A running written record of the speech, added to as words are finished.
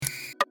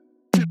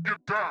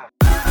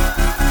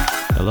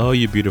Hello,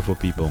 you beautiful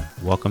people.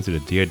 Welcome to the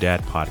Dear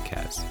Dad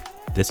podcast.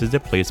 This is the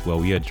place where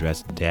we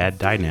address dad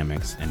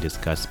dynamics and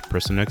discuss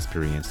personal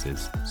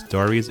experiences,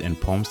 stories,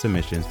 and poem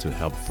submissions to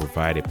help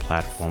provide a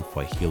platform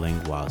for healing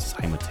while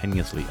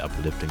simultaneously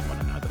uplifting one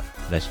another.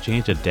 Let's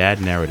change the dad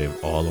narrative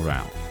all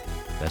around.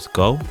 Let's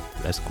go.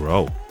 Let's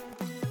grow.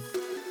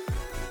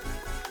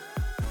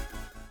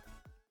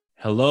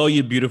 Hello,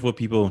 you beautiful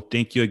people.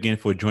 Thank you again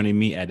for joining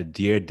me at the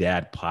Dear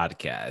Dad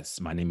podcast.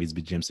 My name is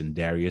Jimson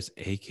Darius,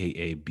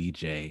 aka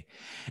BJ,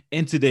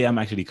 and today I'm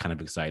actually kind of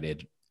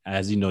excited.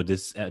 As you know,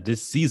 this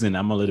season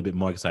I'm a little bit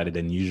more excited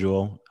than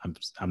usual.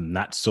 I'm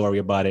not sorry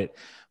about it,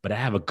 but I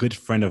have a good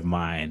friend of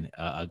mine,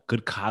 a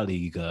good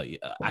colleague.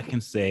 I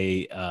can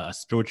say a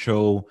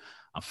spiritual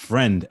a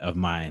friend of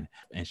mine,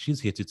 and she's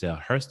here to tell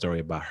her story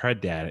about her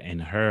dad and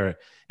her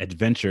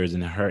adventures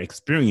and her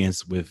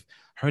experience with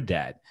her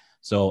dad.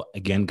 So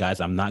again, guys,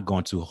 I'm not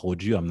going to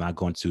hold you. I'm not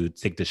going to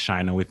take the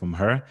shine away from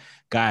her.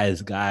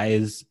 Guys,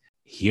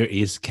 here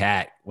is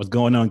Kat. What's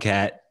going on,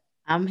 Kat?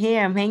 I'm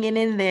here. I'm hanging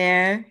in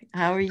there.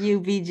 How are you,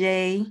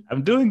 BJ?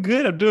 I'm doing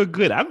good. I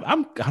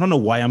don't know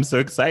why I'm so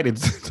excited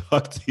to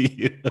talk to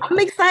you. I'm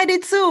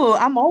excited too.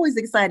 I'm always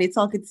excited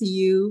talking to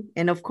you.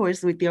 And of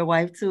course, with your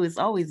wife too. It's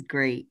always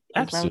great.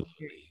 Absolutely.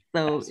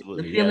 So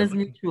Absolutely. the feeling's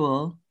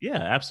mutual. Yeah,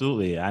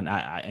 absolutely. And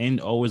I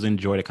always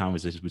enjoy the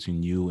conversations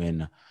between you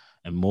and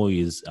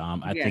Moise.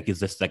 I think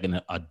it's just like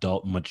an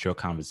adult, mature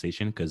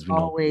conversation because we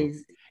know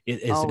always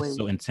it's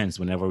so intense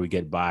whenever we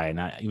get by. And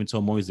I even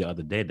told Moise the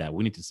other day that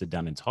we need to sit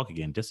down and talk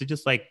again, just to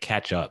like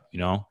catch up, you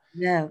know?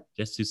 Yeah.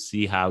 Just to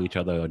see how each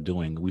other are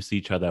doing. We see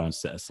each other on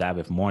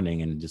Sabbath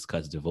morning and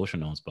discuss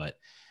devotionals, but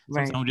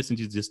sometimes we just need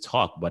to just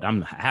talk. But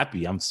I'm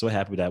happy. I'm so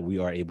happy that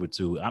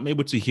I'm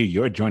able to hear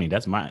your journey.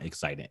 That's my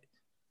excitement.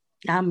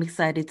 I'm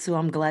excited too.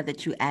 I'm glad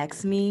that you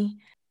asked me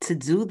to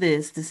do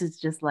this. This is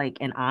just like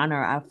an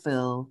honor.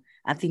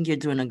 I think you're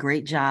doing a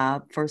great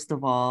job. First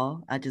of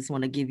all, I just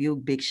want to give you a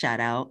big shout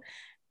out.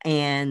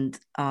 And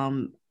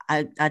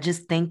I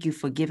just thank you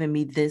for giving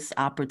me this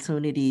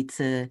opportunity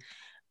to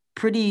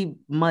pretty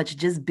much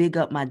just big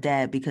up my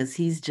dad because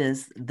he's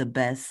just the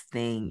best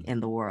thing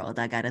in the world,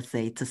 I gotta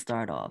say, to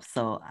start off.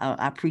 So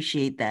I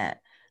appreciate that.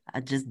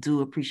 I just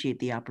do appreciate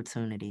the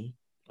opportunity.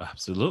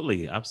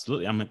 Absolutely.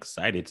 I'm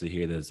excited to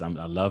hear this. I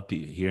love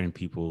hearing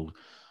people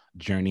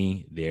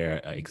journey,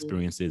 their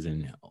experiences,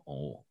 and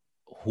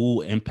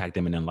who impact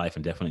them in their life.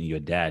 And definitely your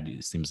dad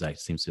seems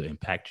to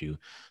impact you.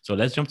 So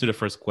let's jump to the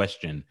first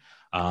question.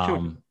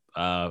 Sure.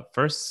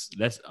 First,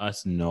 let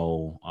us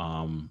know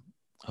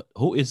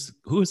who is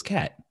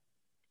Kat?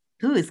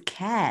 Who is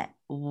Kat?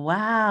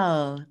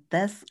 Wow.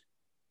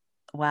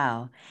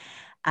 Wow.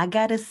 I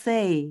gotta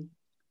say,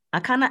 I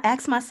kind of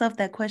ask myself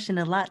that question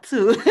a lot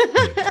too.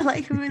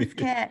 Like, who is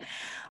Kat?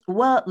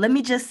 Well, let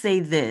me just say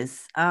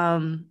this. I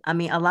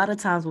mean, a lot of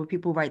times when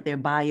people write their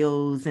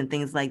bios and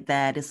things like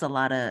that, it's a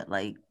lot of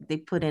like they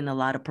put in a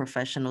lot of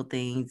professional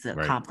things,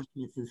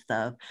 accomplishments and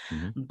stuff.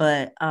 Mm-hmm.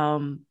 But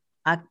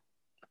I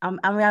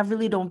I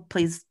really don't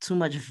place too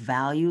much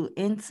value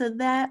into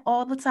that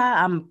all the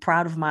time. I'm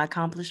proud of my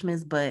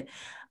accomplishments, but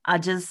I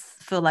just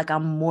feel like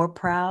I'm more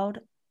proud,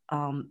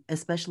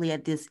 especially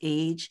at this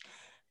age,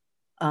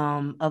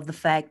 of the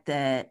fact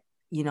that,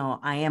 you know,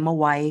 I am a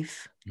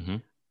wife, Mm-hmm.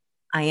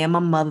 I am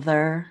a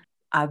mother.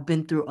 I've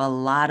been through a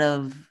lot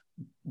of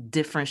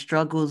different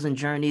struggles and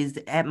journeys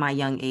at my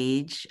young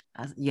age.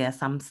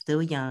 Yes, I'm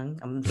still young.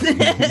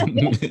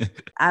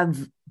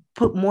 I've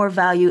put more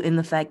value in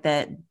the fact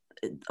that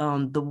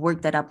the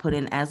work that I put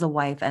in as a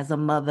wife, as a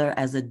mother,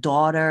 as a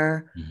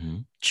daughter,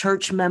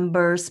 church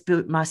member,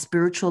 my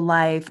spiritual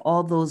life,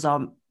 all those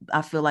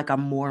I feel like are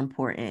more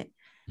important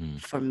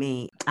for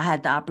me. I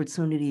had the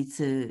opportunity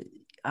to,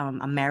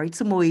 I'm married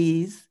to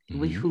Moise,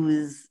 who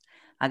is,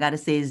 I got to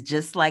say, is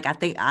just like, I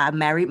think I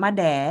married my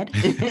dad,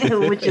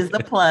 which is a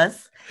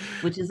plus.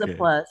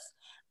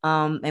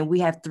 And we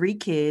have 3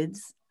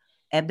 kids,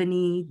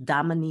 Ebony,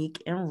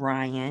 Dominique, and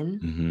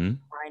Ryan.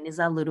 Ryan is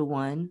our little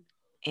one.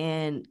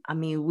 And I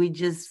mean,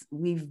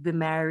 we've been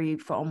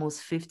married for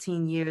almost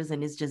 15 years,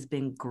 and it's just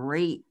been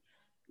great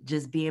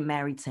just being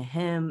married to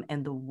him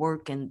and the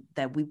work and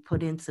that we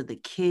put into the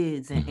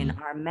kids and in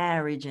our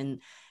marriage, and,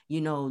 you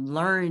know,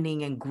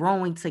 learning and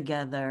growing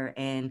together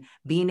and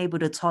being able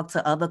to talk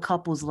to other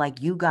couples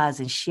like you guys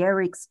and share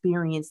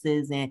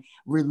experiences and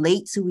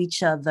relate to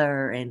each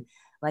other. And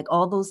like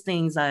all those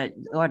things are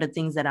the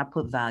things that I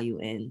put value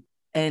in.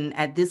 And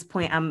at this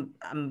point,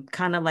 I'm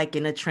kind of like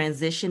in a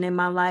transition in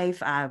my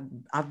life.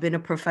 I've been a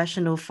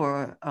professional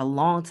for a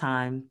long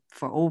time,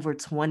 for over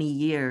 20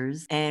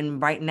 years, and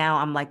right now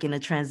I'm like in a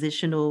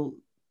transitional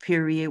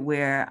period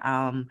where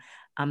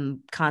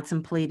I'm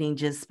contemplating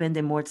just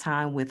spending more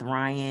time with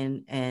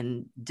Ryan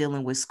and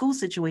dealing with school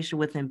situation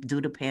with him due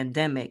to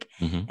pandemic,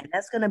 and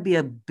that's going to be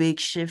a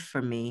big shift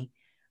for me,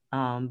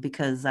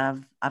 because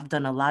I've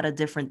done a lot of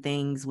different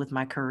things with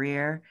my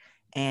career,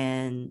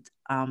 and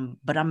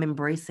but I'm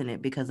embracing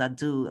it because I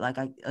do, like,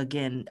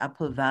 I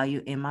put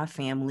value in my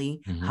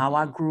family, how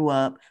I grew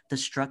up, the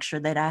structure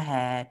that I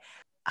had,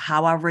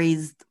 how I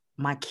raised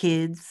my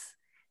kids,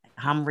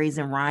 how I'm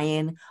raising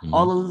Ryan,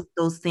 all of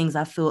those things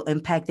I feel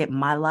impacted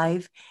my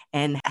life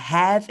and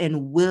have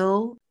and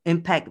will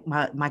impact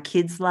my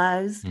kids'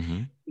 lives.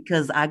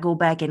 Because I go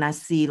back and I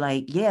see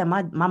like, yeah,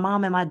 my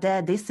mom and my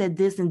dad, they said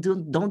this and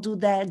don't do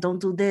that,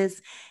 don't do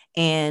this.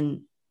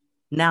 And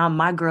now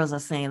my girls are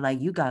saying like,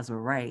 you guys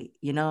were right,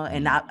 you know?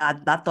 And I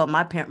thought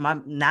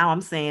now I'm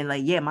saying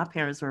like, yeah, my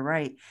parents were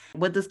right.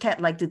 What does Kat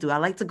like to do? I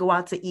like to go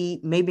out to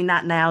eat, maybe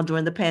not now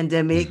during the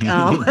pandemic.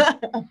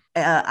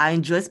 I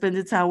enjoy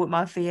spending time with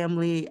my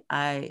family.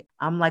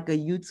 I'm like a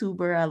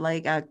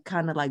YouTuber. I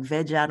kind of like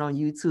veg out on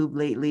YouTube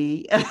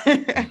lately.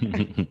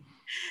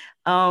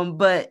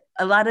 But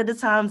a lot of the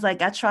times,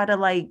 like I try to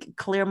like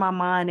clear my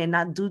mind and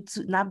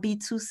not be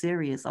too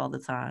serious all the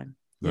time,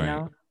 you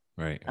know?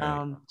 Right.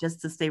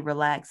 Just to stay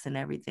relaxed and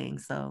everything.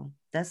 So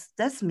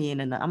that's me.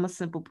 And I'm a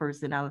simple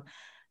person. I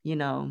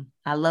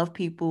love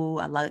people.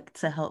 I like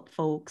to help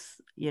folks,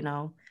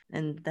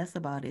 and that's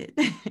about it.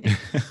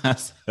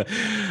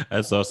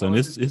 That's awesome.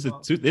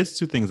 There's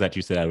two things that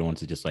you said I want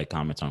to just like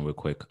comment on real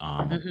quick.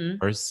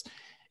 First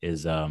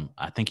is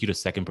I think you're the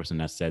second person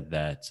that said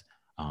that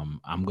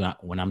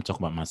when I'm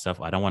talking about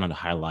myself, I don't want to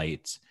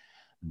highlight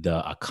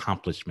the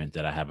accomplishment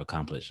that I have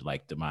accomplished,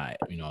 like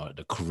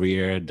the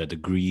career, the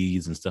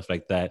degrees and stuff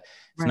like that.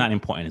 It's not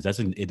important.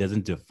 It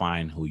doesn't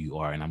define who you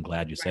are. And I'm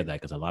glad you said that,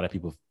 because a lot of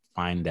people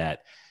find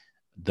that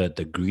the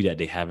degree that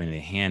they have in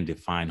their hand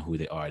define who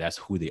they are. That's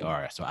who they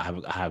are. So I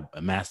have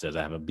a master's,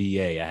 I have a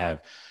BA, I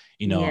have,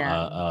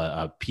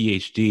 a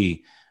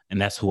PhD,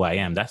 and that's who I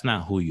am. That's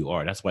not who you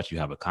are. That's what you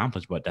have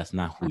accomplished, but that's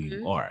not who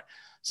you are.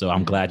 So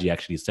I'm glad you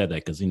actually said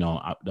that, because,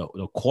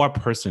 the core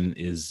person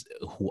is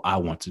who I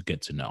want to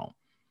get to know.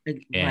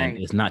 And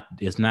it's not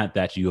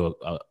that you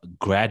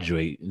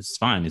graduate. It's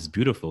fine. It's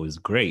beautiful. It's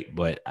great.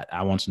 But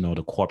I want to know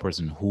the core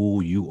person,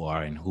 who you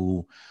are and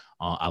who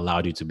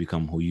allowed you to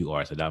become who you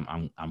are. So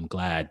I'm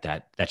glad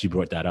that you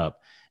brought that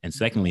up. And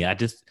secondly, I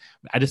just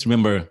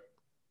remember,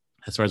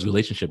 as far as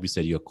relationship, you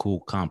said you're a cool,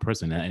 calm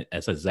person. And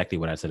that's exactly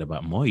what I said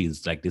about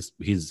Moise. Like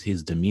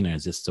his demeanor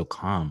is just so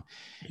calm.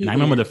 And I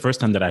remember the first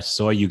time that I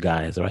saw you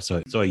guys, or I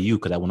saw you,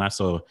 because when I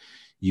saw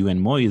you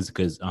and Moise,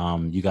 because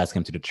you guys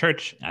came to the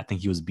church. I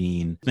think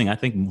I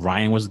think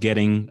Ryan was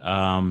getting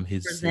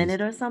his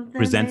presented or something.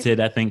 Presented,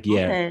 maybe? I think,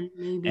 yeah. Okay,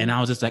 maybe. And I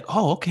was just like,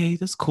 oh, okay,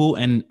 that's cool.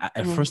 And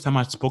at first time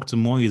I spoke to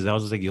Moise, I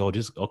was just like, yo,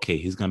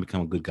 he's gonna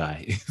become a good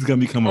guy. He's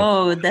gonna become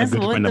a good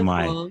friend of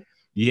mine.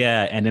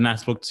 Yeah, and then I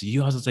spoke to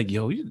you. I was just like,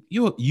 yo,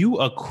 you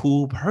a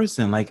cool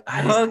person. Like,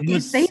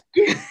 thank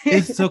you.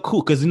 It's so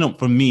cool, because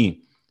for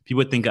me,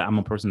 people think I'm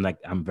a person like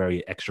I'm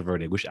very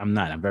extroverted, which I'm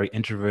not. I'm very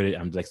introverted.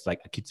 I'm just like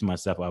I keep to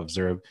myself. I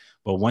observe,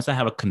 but once I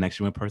have a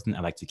connection with a person, I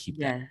like to keep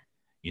that.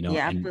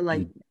 I feel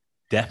like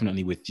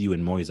definitely with you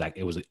and Moise, like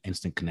it was an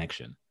instant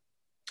connection.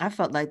 I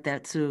felt like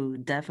that too.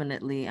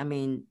 Definitely. I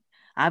mean,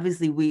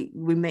 obviously we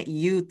met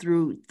you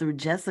through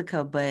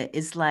Jessica, but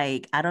it's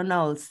like, I don't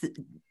know,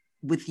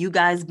 with you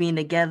guys being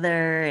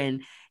together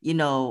and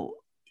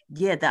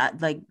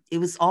that like it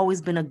was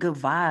always been a good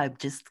vibe,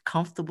 just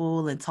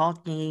comfortable and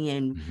talking,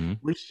 and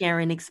we're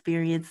sharing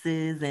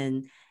experiences,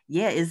 and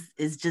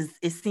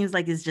it seems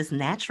like it's just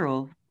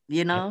natural,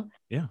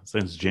 Yeah, so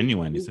it's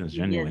genuine. It seems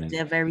genuine.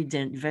 Yeah, very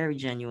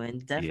genuine,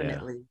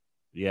 definitely.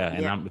 Yeah.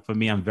 And for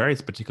me, I'm very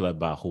particular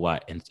about who I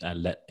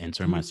let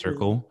enter my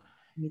circle.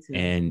 Me too.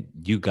 And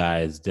you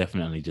guys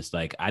definitely just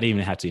like, I didn't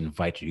even have to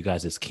invite you. You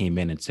guys just came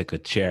in and took a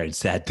chair and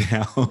sat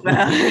down.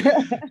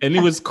 And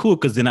it was cool,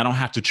 because then I don't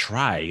have to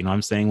try. You know what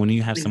I'm saying? When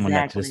you have someone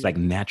that just like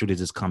naturally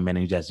just come in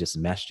and you guys just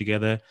mesh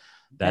together,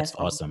 that's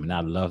awesome. And I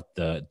love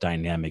the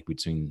dynamic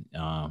between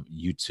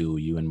you two,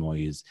 you and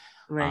Moise.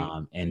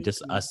 And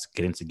just us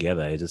getting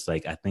together. It's just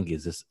like, I think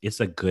it's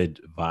a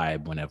good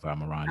vibe whenever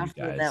I'm around you guys.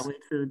 I feel that way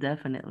too,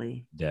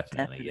 definitely.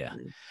 Yeah.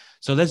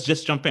 So let's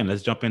just jump in.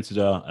 Let's jump into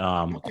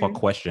the core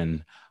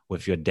question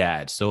with your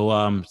dad. So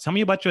tell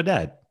me about your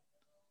dad.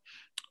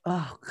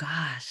 Oh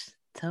gosh,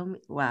 tell me.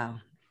 Wow.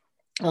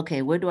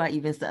 Okay, where do I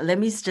even start? Let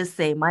me just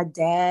say, my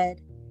dad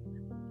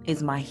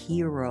is my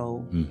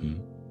hero.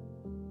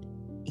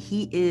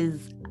 He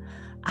is.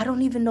 I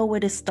don't even know where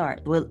to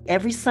start. Well,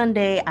 every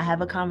Sunday I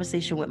have a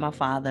conversation with my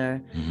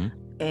father.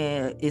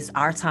 It's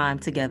our time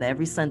together.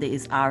 Every Sunday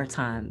is our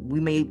time. We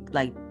may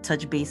like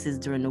touch bases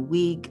during the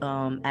week.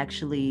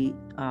 Actually,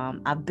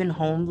 I've been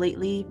home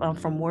lately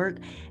from work,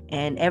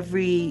 and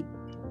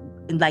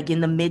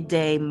in the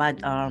midday,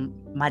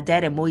 my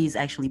dad and Moise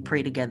actually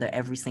pray together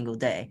every single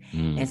day.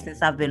 And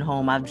since I've been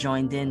home, I've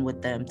joined in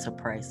with them to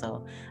pray.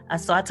 So I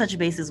touch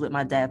bases with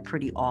my dad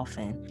pretty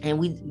often. And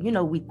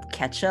we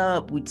catch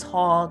up, we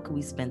talk,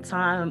 we spend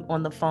time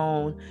on the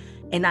phone.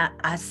 And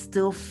I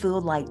still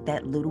feel like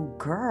that little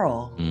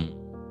girl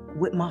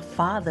with my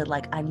father.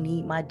 Like, I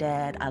need my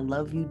dad. I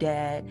love you,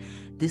 Dad.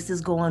 This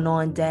is going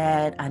on,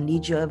 Dad. I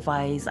need your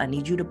advice. I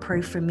need you to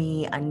pray for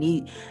me.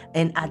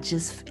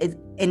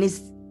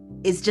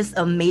 It just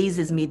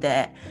amazes me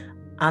that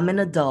I'm an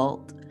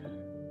adult,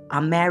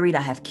 I'm married,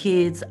 I have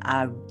kids,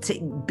 I've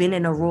been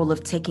in a role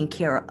of taking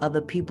care of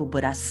other people,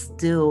 but I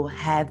still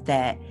have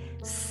that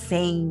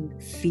same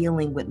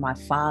feeling with my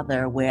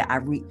father, where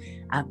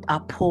I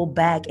pull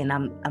back and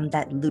I'm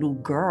that little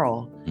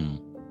girl,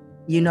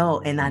 you know,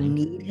 and I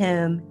need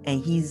him,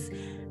 and he's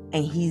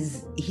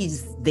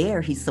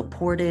there, he's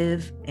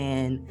supportive,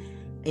 and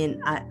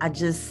I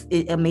just,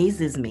 it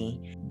amazes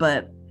me.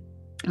 But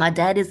my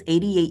dad is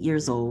 88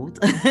 years old.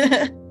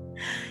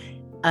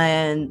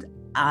 And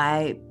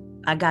I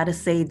gotta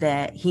say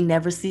that he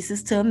never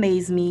ceases to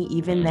amaze me,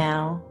 even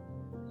now.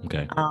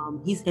 Okay.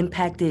 He's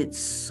impacted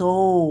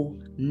so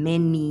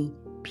many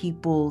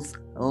people's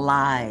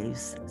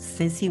lives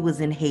since he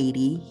was in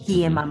Haiti,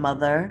 he and my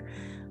mother.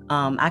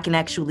 I can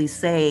actually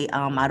say,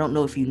 I don't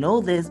know if you know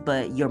this,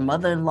 but your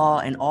mother-in-law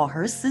and all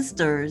her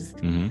sisters,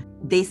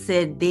 they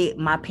said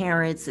my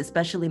parents,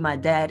 especially my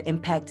dad,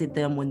 impacted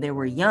them when they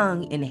were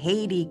young in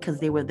Haiti because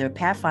they were their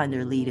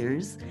Pathfinder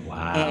leaders.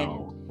 Wow.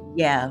 And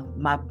yeah,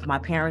 my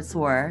parents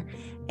were.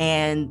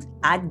 And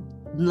I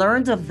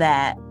learned of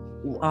that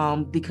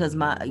because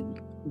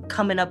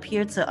coming up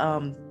here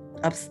to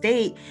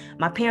upstate,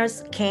 my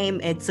parents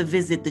came to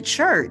visit the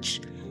church.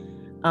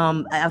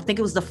 I think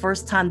it was the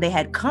first time they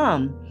had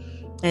come,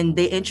 and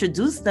they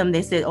introduced them.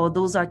 They said, "Oh,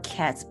 those are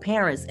Kat's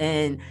parents."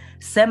 And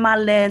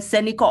Semalan,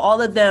 Seniko,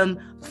 all of them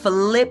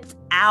flipped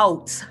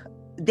out.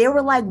 They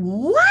were like,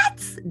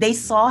 "What?" They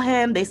saw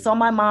him, they saw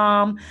my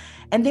mom,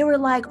 and they were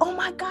like, "Oh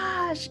my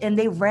gosh." And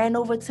they ran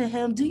over to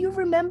him. "Do you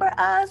remember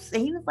us?"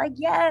 And he was like,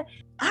 "Yeah,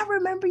 I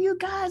remember you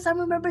guys. I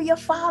remember your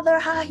father,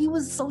 how he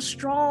was so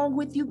strong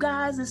with you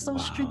guys and so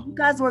strict. You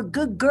guys were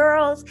good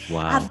girls."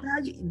 Wow.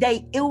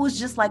 It was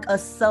just like a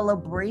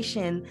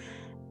celebration.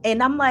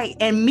 And I'm like,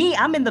 and me,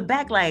 I'm in the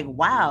back like,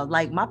 wow,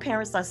 like my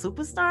parents are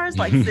superstars,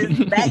 like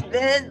since back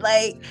then,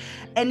 like,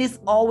 and it's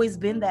always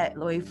been that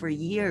way for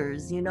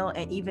years, you know.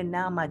 And even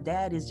now, my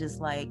dad is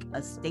just like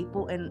a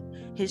staple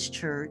in his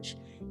church.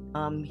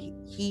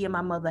 He and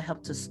my mother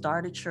helped to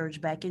start a church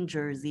back in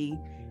Jersey,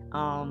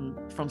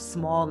 from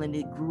small, and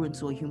it grew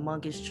into a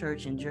humongous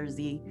church in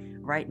Jersey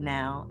right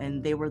now.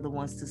 And they were the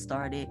ones to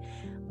start it.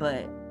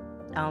 But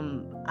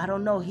I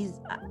don't know,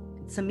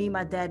 to me,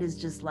 my dad is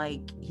just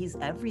like, he's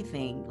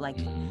everything. Like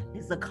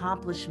his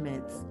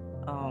accomplishments.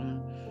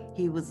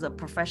 He was a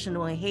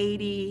professional in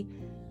Haiti,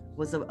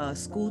 was a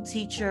school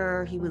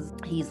teacher.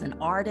 He's an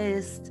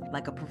artist,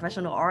 like a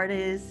professional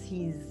artist.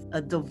 He's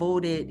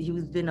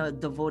been a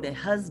devoted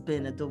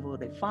husband, a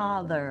devoted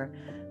father.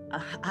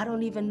 I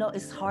don't even know.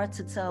 It's hard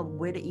to tell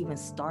where to even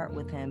start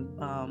with him.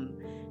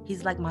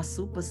 He's like my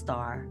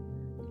superstar,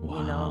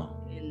 you know?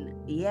 And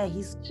yeah,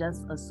 he's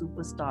just a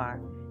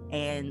superstar.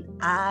 And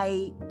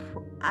I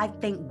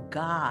thank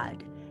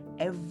God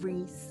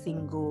every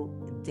single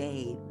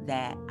day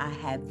that I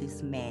have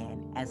this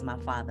man as my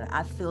father.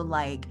 I feel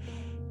like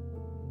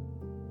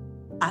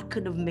I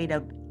could have made a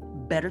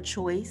better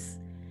choice.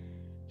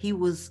 He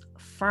was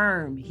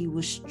firm, he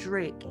was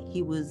strict,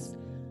 he was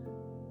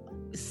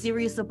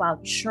serious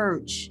about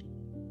church,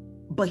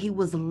 but he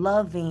was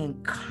loving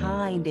and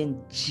kind and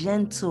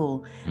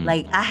gentle.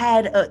 Like I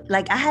had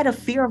a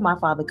fear of my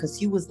father, because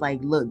he was like,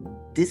 "Look,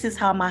 this is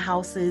how my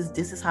house is.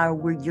 This is how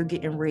you're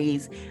getting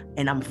raised,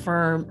 and I'm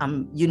firm.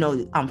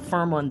 I'm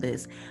firm on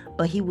this."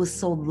 But he was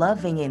so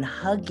loving and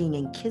hugging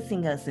and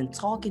kissing us and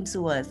talking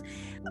to us.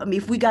 I mean,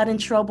 if we got in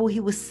trouble, he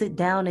would sit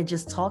down and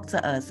just talk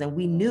to us, and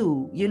we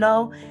knew,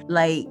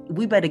 like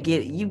we better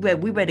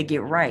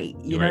get right.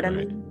 You know what I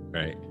mean?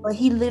 Right. But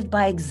he lived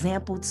by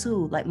example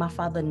too. Like my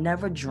father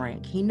never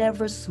drank, he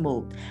never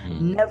smoked,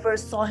 never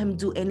saw him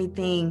do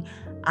anything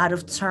out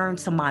of turn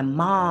to my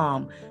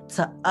mom,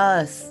 to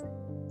us.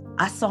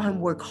 I saw him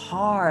work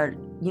hard,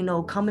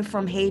 coming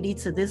from Haiti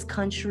to this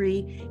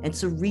country and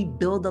to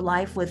rebuild a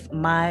life with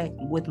my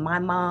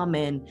mom.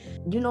 And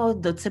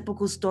the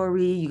typical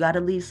story, you got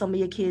to leave some of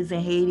your kids in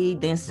Haiti,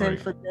 then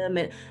send for them,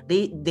 and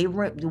they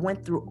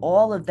went through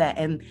all of that,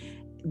 and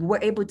were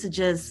able to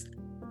just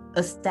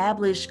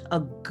establish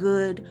a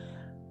good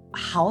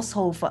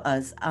household for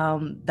us.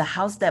 The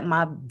house that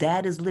my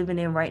dad is living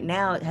in right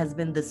now has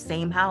been the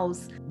same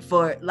house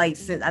for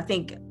since, I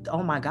think,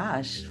 oh my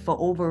gosh, for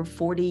over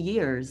 40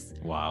 years.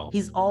 Wow.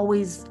 He's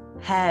always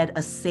had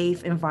a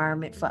safe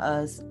environment for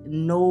us,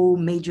 no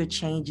major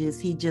changes.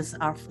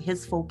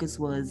 His focus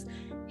was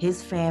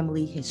his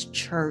family, his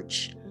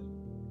church,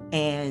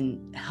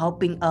 and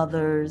helping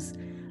others.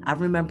 I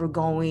remember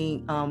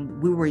going,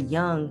 we were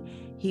young,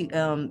 he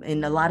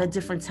in a lot of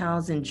different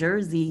towns in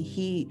Jersey,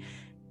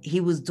 he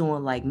was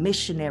doing like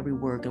missionary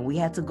work, and we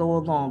had to go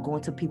along,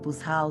 going to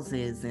people's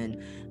houses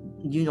and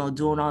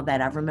doing all that.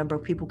 I remember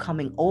people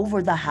coming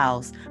over the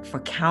house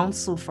for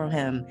counsel from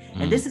him.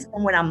 And this is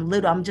from when I'm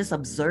little, I'm just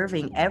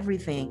observing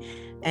everything.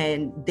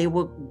 And they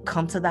would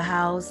come to the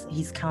house,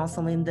 he's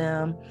counseling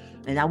them,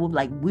 and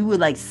we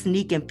would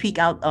sneak and peek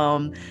out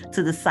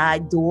to the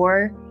side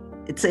door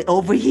to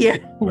overhear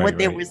what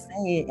they were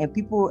saying.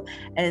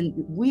 And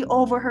we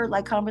overheard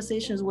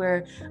conversations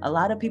where a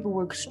lot of people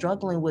were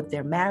struggling with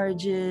their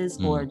marriages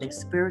or their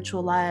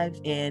spiritual life,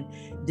 and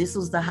this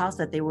was the house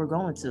that they were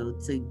going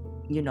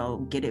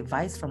to get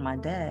advice from my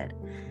dad.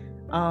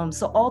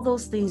 So all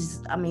those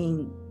things, I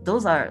mean,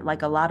 those are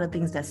like a lot of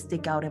things that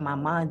stick out in my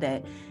mind,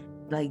 that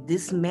like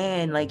this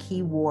man, like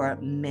he wore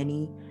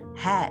many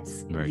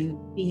hats. Right.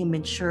 You see him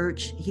in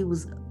church, he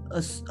was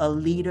a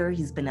leader,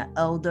 he's been an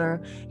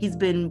elder, he's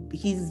been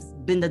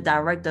the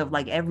director of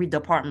like every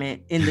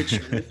department in the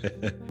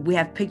church. We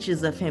have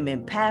pictures of him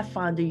in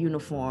Pathfinder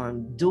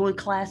uniform doing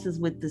classes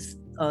with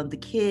the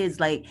kids.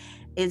 Like,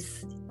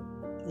 it's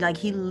like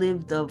he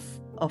lived a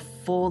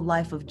full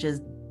life of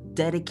just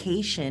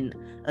dedication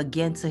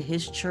again to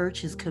his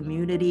church, his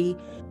community.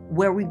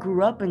 Where we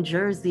grew up in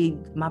Jersey,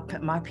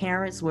 my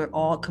parents were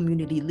all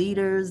community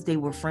leaders. They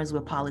were friends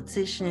with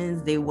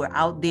politicians. They were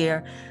out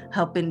there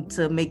helping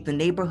to make the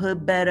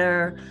neighborhood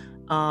better.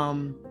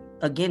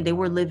 Again, they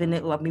were living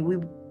it. I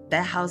mean,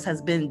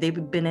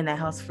 they've been in that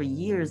house for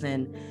years.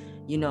 And,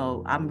 you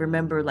know, I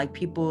remember like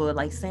people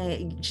like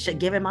saying,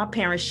 giving my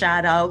parents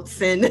shout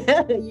outs, and,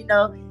 you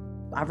know,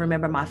 I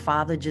remember my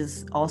father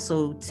just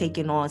also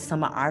taking on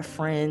some of our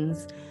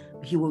friends.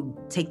 He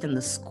would take them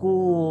to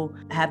school,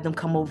 have them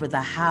come over the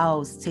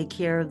house, take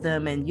care of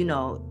them. And, you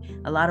know,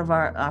 a lot of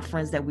our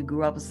friends that we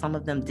grew up with, some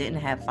of them didn't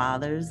have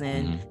fathers,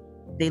 and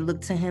they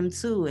looked to him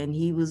too. And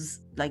he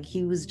was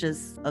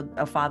just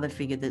a father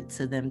figure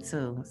to them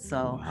too.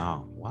 So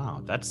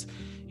wow, that's,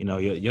 you know,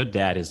 your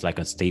dad is like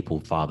a staple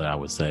father, I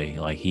would say.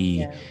 Like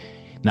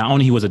not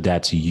only he was a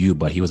dad to you,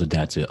 but he was a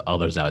dad to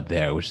others out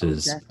there, which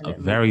is a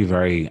very,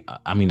 very,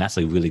 I mean, that's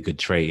a really good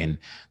trait. And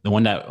the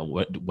one that,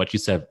 what you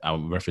said,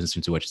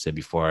 referencing to what you said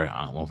before,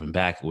 moving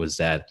back, was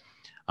that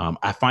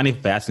I find it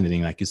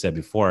fascinating, like you said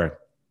before,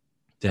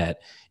 that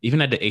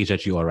even at the age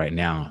that you are right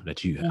now,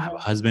 that you have a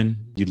husband,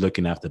 you're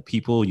looking after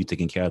people, you're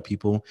taking care of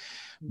people.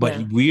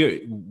 But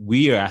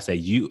we are, I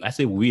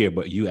say we're,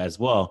 but you as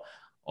well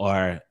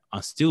are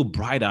still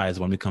bright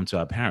eyes when we come to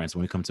our parents,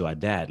 when we come to our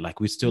dad.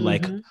 Like we still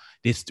like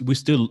this, we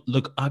still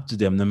look up to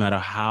them no matter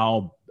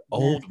how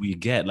old we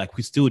get. Like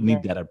we still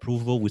need that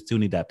approval. We still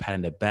need that pat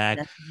in the back.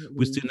 Definitely.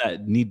 We still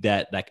need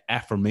that like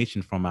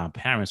affirmation from our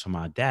parents, from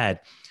our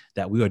dad,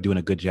 that we are doing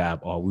a good job,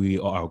 or we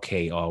are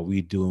okay, or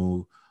we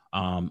do,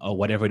 or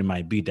whatever it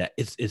might be. That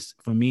it's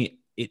for me,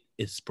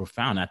 it's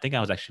profound. I think I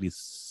was actually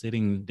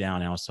sitting down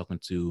and I was talking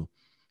to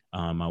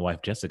my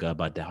wife Jessica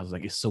about that. I was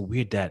like, it's so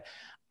weird that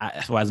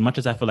so as much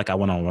as I feel like I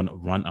want to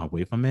run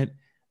away from it,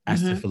 I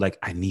still feel like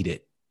I need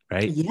it,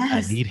 right?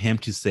 Yes. I need him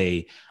to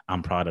say,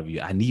 I'm proud of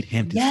you. I need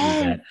him to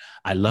say that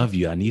I love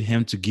you. I need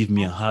him to give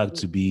me a hug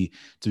to be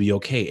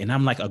okay. And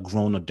I'm like a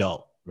grown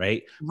adult,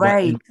 right?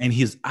 Right. But in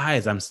his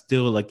eyes, I'm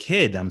still a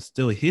kid. I'm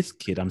still his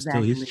kid. I'm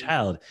still his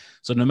child.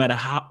 So no matter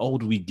how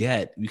old we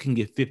get, we can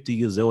get 50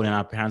 years old and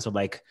our parents are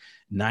like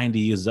 90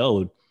 years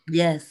old.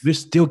 Yes. We're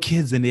still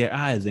kids in their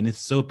eyes. And it's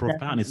so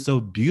profound. Definitely. It's so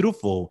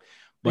beautiful.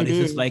 But it's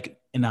just like,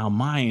 in our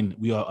mind,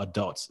 we are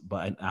adults,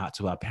 but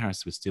to our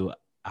parents, we're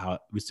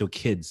still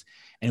kids,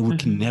 and we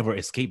can never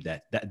escape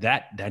that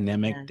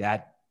dynamic,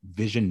 that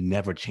vision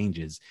never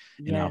changes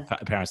in our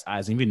parents'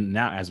 eyes. Even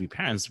now, as we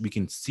parents, we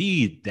can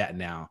see that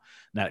now.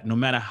 That no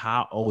matter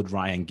how old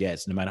Ryan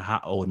gets, no matter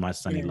how old my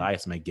son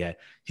Elias may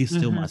get, he's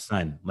still my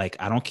son. Like,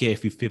 I don't care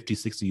if you're 50,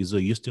 60 years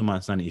old, you're still my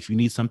son. If you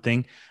need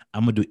something,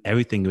 I'm gonna do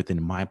everything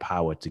within my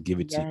power to give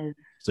it to you.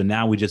 So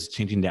now we're just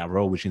changing that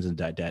role, we're changing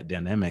that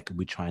dynamic.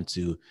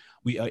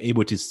 We are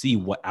able to see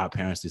what our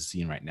parents are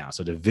seeing right now.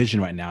 So the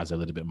vision right now is a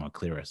little bit more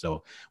clearer.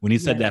 So when he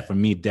said that, for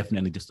me,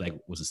 definitely just like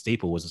was a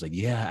staple, was just like,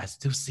 yeah, I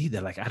still see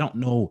that. Like, I don't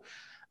know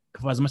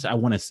if as much as I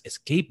want to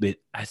escape it,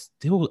 I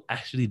still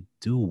actually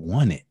do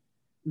want it.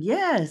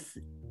 Yes,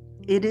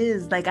 it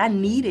is. Like, I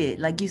need it.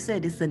 Like you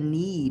said, it's a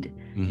need,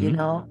 you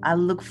know? I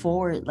look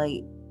forward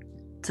like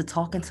to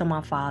talking to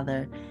my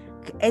father.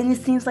 And it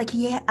seems like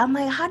I'm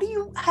like, how do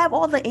you have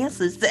all the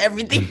answers to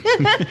everything?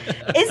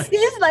 It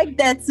seems like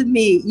that to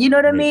me. You know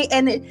what I mean?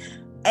 And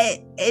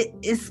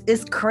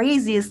it's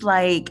crazy. It's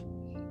like,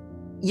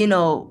 you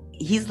know,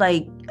 he's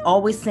like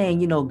always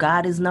saying, you know,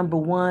 God is number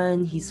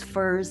one. He's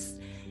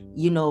first.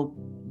 You know,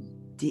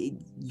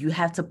 you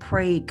have to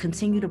pray.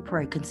 Continue to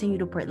pray. Continue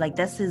to pray. Like,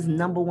 that's his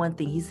number one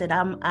thing. He said,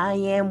 I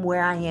am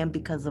where I am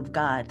because of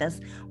God. That's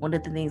one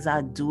of the things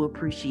I do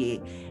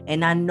appreciate.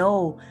 And I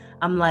know,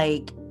 I'm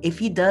like, if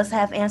he does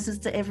have answers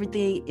to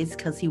everything, it's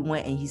because he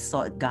went and he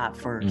sought God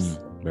first.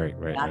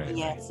 Got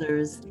the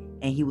answers,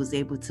 and he was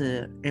able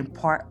to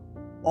impart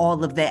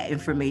all of that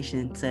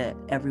information to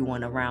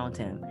everyone around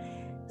him.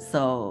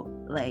 So,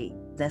 like,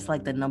 that's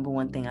like the number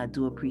one thing I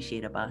do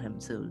appreciate about him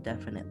too,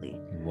 definitely.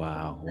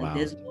 Wow. Like,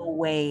 there's no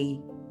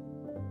way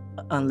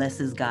unless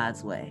it's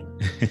God's way.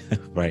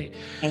 Right.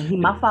 And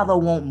my father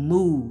won't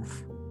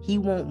move. He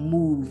won't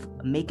move,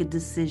 make a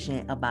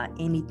decision about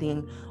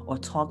anything or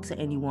talk to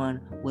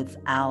anyone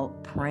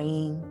without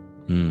praying.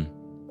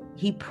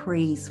 He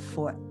prays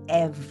for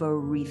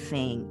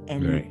everything.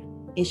 And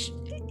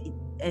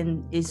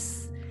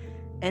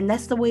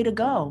that's the way to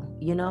go,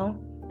 you know?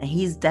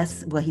 And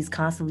that's what he's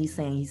constantly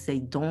saying. He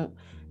said,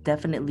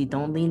 definitely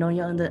don't lean on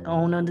your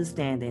own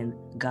understanding.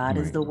 God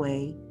is the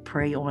way.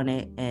 Pray on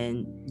it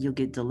and you'll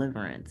get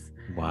deliverance.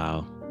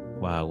 Wow.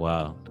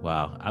 Wow.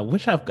 I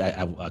wish I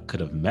could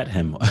have met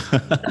him.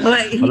 But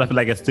I feel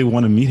like I still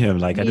want to meet him.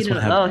 Like I just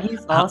want to have. Oh,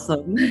 he's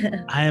awesome.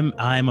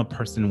 I'm a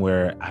person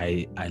where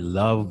I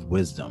love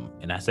wisdom,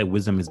 and I say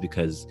wisdom is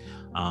because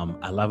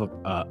I love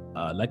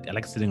I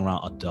like sitting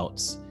around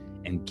adults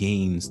and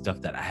gain stuff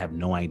that I have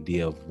no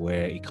idea of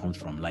where it comes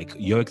from. Like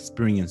your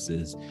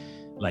experiences,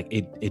 like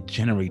it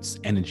generates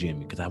energy in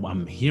me because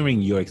I'm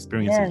hearing your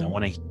experiences. Yeah. I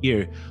want to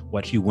hear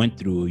what you went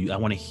through. I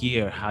want to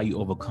hear how you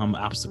overcome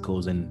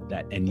obstacles and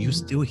you're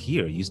still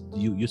here.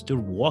 You're still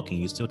walking.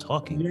 You're still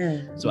talking.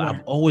 Yeah. So yeah.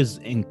 I've always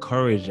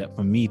encouraged that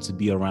for me to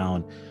be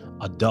around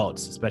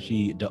adults,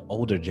 especially the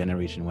older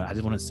generation, where I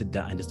just want to sit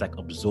down and just like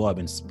absorb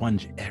and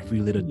sponge every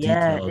little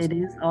details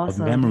of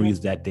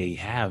memories that they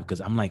have. Because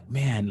I'm like,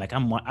 man, like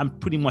I'm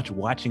pretty much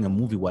watching a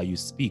movie while you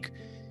speak.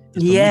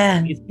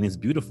 It's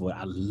beautiful.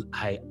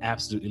 I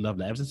absolutely love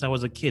that. Ever since I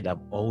was a kid,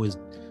 I've always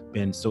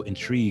been so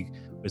intrigued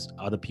with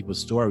other people's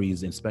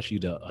stories, and especially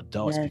the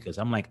adults, because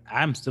I'm like,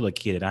 I'm still a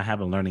kid and I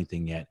haven't learned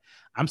anything yet.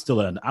 I'm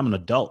an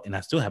adult and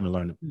I still haven't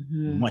learned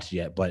much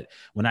yet. But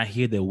when I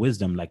hear their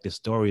wisdom, like the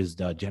stories,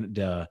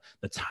 the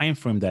time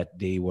frame that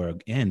they were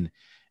in,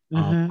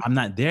 I'm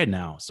not there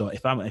now. So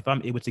if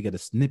I'm able to get a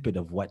snippet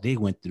of what they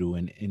went through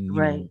and you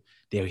know,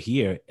 they're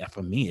here,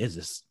 for me,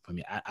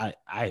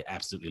 I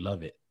absolutely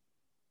love it.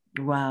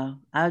 Wow.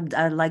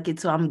 I like it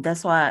too.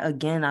 That's why,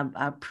 again,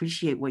 I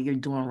appreciate what you're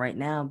doing right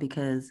now,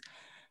 because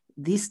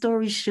these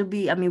stories should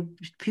be,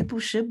 people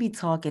should be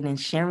talking and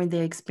sharing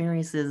their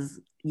experiences,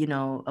 you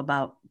know,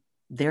 about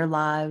their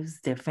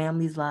lives, their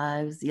families'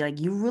 lives. Like,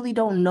 you really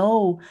don't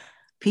know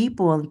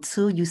people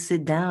until you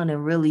sit down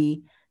and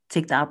really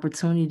take the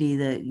opportunity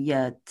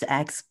to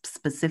ask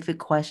specific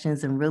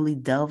questions and really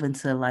delve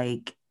into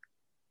like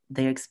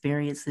their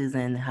experiences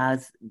and how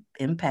it's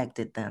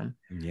impacted them.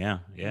 Yeah.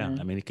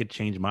 I mean, it could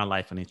change my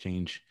life and it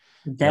change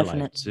their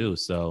life too.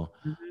 So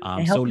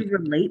and help you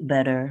relate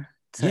better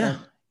to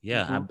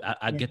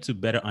I get to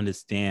better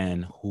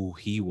understand who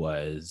he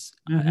was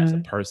as a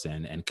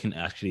person, and can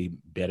actually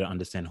better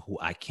understand who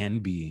I can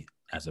be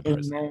as a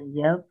person.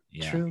 Yep.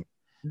 True.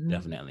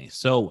 Definitely.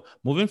 So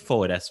moving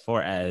forward, as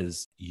far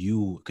as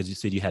you, because you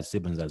said you had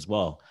siblings as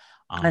well,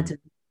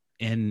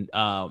 and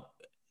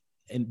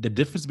the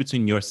difference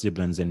between your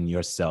siblings and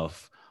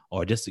yourself,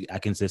 or just I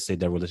can just say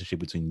the relationship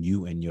between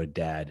you and your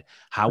dad.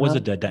 How was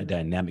it the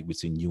dynamic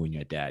between you and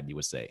your dad, you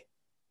would say?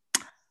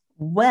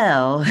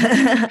 Well,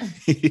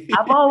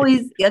 I've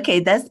always,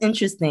 that's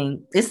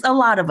interesting. It's a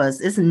lot of us.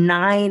 It's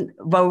 9,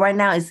 but right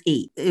now it's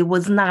 8. It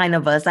was 9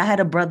 of us. I had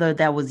a brother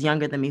that was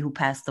younger than me who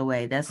passed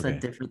away. That's a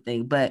different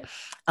thing. But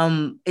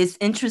it's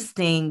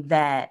interesting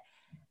that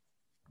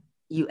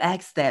you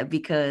asked that,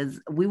 because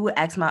we would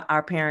ask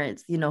our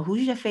parents, you know,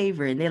 who's your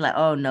favorite? And they're like,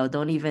 oh no,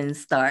 don't even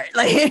start.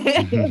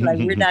 Like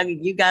we're not,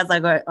 you guys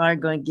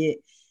aren't going to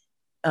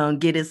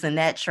get us in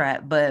that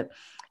trap. But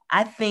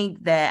I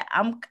think that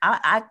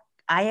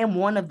I am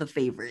one of the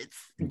favorites,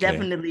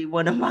 definitely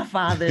one of my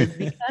fathers,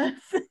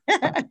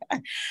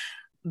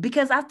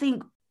 because I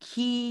think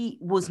he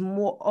was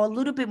a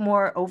little bit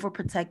more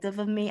overprotective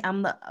of me.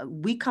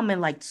 We come in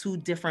like 2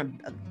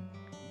 different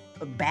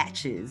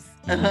batches,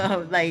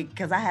 like,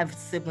 because I have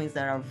siblings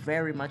that are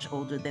very much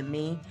older than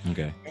me,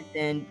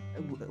 and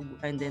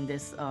then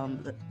there's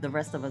the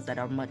rest of us that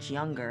are much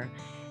younger,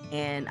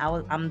 and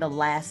I'm the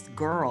last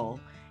girl.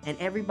 And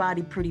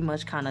everybody pretty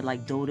much kind of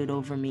like doted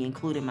over me,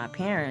 including my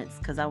parents,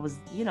 because I was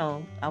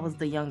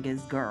the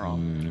youngest girl.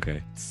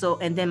 So,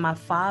 and then my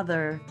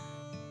father,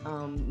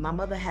 my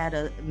mother had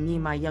me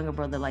and my younger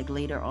brother like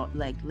later on,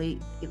 like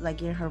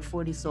in her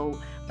 40s. So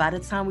by the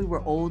time we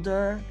were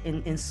older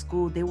in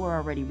school, they were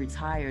already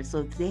retired.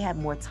 So they had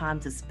more time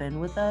to spend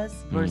with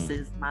us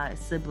versus my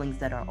siblings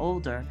that are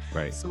older.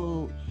 Right.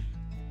 So,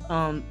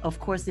 of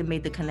course, it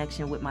made the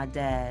connection with my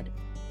dad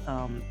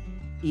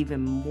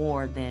even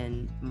more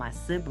than my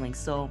siblings.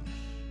 So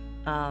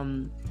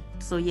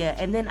yeah.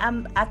 And then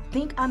I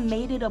think I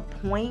made it a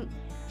point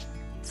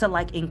to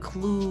like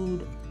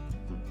include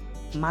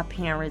my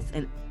parents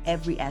in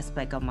every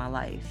aspect of my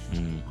life.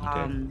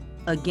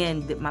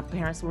 Again, my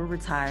parents were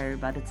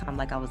retired by the time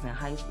like I was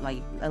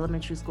in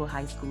elementary school,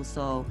 high school.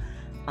 So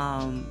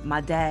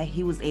my dad,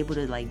 he was able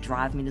to like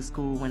drive me to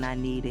school when I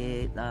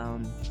needed.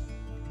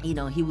 You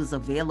know, he was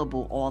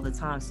available all the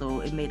time. So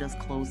it made us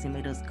close. It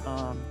made us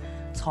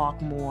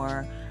talk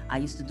more. I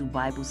used to do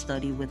Bible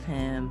study with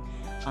him.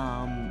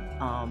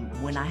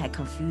 When I had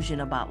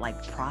confusion about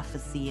like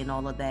prophecy and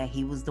all of that,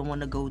 he was the one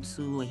to go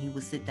to, and he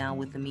would sit down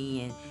with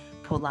me and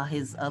pull out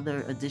his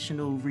other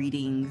additional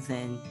readings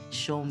and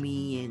show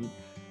me.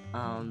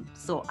 And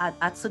so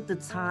I took the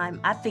time.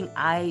 I think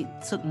I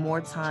took more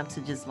time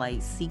to just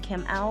like seek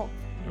him out.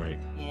 Right.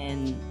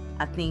 And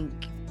I think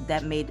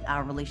that made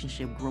our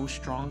relationship grow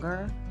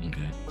stronger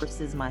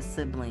versus my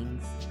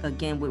siblings.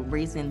 Again, with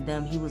raising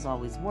them, he was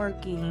always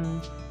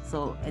working,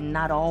 so, and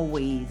not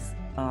always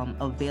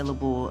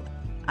available,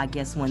 I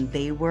guess, when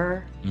they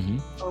were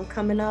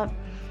coming up.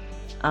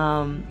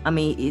 I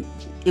mean,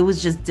 it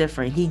was just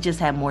different. He just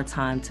had more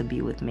time to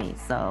be with me.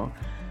 So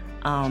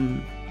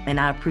And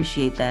I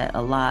appreciate that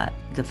a lot.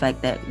 The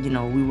fact that, you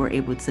know, we were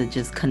able to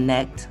just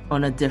connect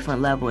on a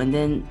different level. And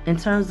then in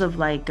terms of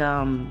like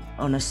on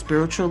a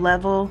spiritual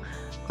level,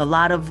 a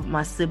lot of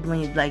my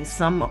siblings, like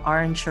some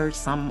are in church,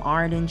 some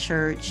aren't in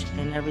church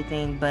and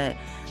everything. But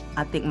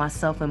I think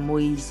myself and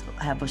Moise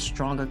have a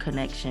stronger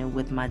connection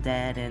with my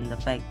dad, and the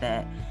fact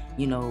that,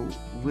 you know,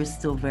 we're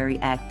still very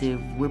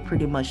active. We're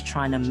pretty much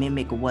trying to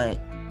mimic what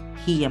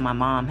he and my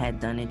mom had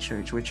done in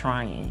church. We're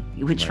trying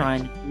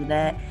to do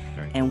that.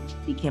 And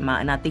he came out,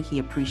 and I think he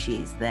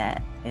appreciates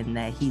that, and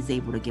that he's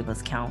able to give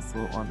us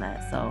counsel on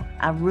that. So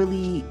I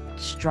really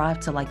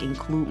strive to like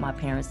include my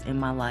parents in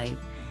my life,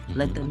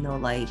 let them know,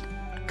 like,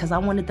 because I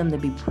wanted them to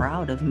be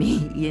proud of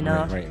me, you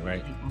know. Right.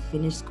 Like, I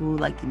finished school,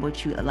 like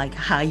what you, like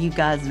how you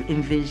guys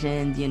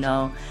envisioned, you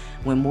know.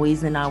 When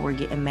Moise and I were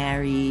getting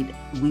married,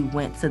 we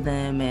went to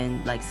them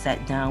and like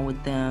sat down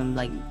with them.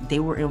 Like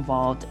they were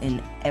involved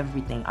in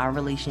everything, our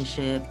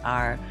relationship,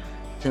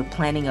 the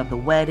planning of the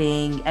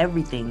wedding,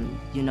 everything,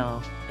 you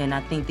know. And I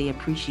think they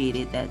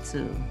appreciated that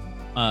too.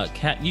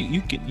 Kat,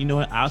 you can, you know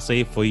what? I'll say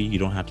it for you. You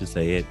don't have to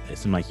say it. It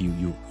seems like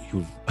you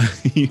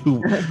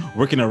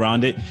working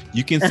around it.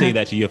 You can say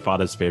that you're your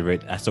father's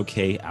favorite. That's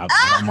okay. I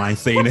don't mind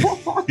saying it.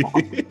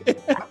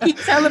 I keep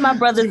telling my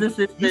brothers and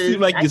sisters. You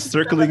seem like you're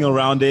circling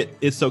around it.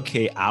 It's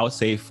okay. I'll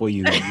say it for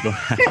you. You don't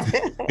have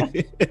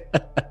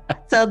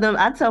to.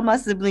 I tell my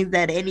siblings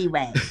that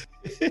anyway.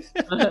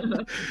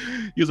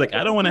 He was like,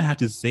 I don't want to have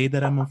to say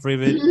that I'm a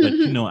favorite, but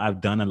you know, I've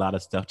done a lot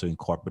of stuff to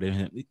incorporate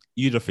him.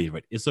 You're the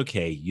favorite. It's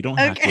okay. You don't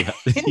have to.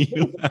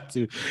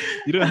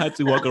 You don't have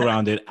to walk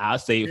around it. I'll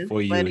say it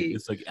for you.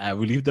 It's like, I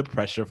relieve the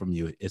pressure from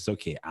you. It's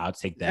okay. I'll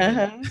take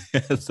that.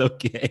 It's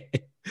okay.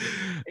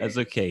 That's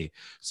okay.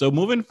 So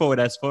moving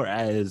forward, as far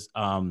as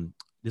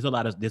there's a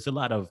lot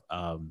of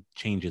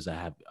changes that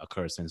have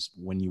occurred since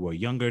when you were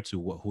younger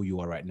to who you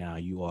are right now.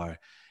 You are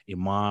a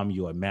mom.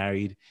 You are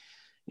married.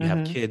 You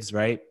have kids,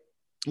 right?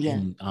 Yeah.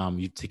 And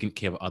you've taken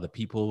care of other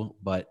people.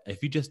 But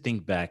if you just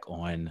think back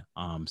on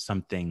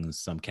some things,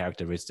 some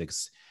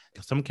characteristics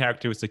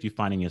you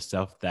find in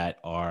yourself that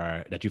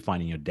you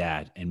find in your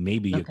dad, and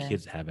maybe your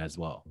kids have as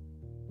well.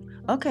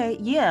 Okay.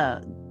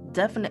 Yeah,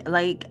 definitely.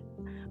 Like,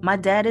 my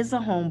dad is a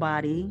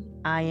homebody.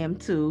 I am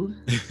too.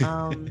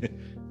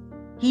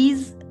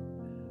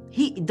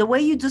 The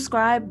way you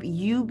describe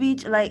you,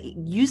 Beach, like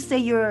you say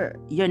you're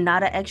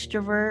not an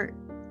extrovert.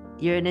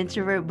 You're an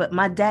introvert, but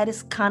my dad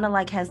is kind of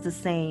like has the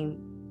same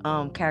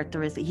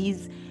characteristic.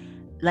 He's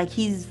an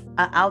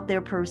out there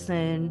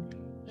person.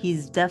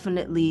 He's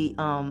definitely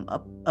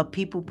a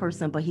people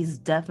person, but he's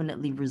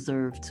definitely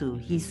reserved too.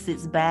 He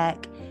sits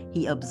back,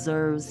 he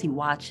observes, he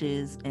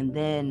watches, and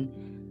then,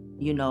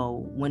 you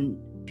know, when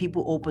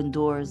people open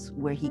doors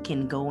where he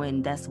can go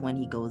in, that's when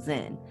he goes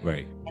in.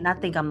 Right. And I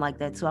think I'm like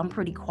that too. I'm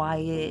pretty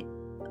quiet.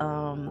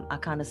 I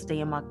kind of stay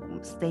in my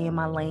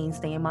lane,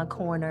 stay in my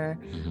corner,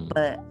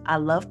 but I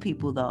love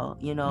people though,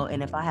 you know,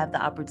 and if I have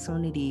the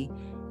opportunity,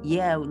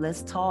 yeah,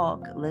 let's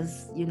talk.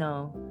 Let's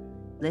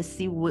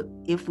see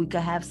if we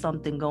could have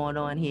something going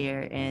on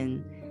here.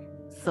 And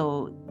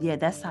so, yeah,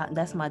 that's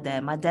my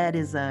dad. My dad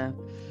is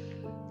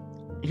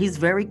he's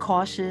very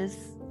cautious,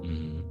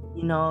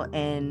 you know,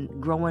 and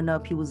growing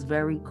up, he was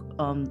very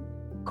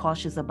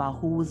cautious about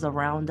who was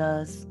around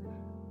us,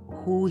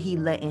 who he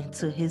let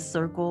into his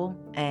circle,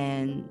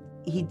 and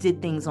he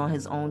did things on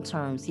his own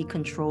terms. He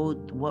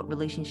controlled what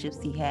relationships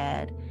he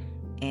had,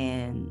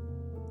 and,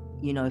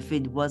 you know, if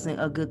it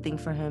wasn't a good thing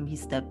for him, he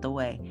stepped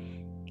away.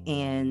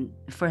 And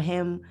for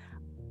him,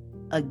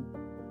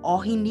 all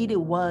he needed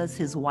was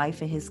his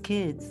wife and his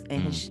kids,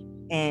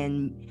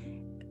 and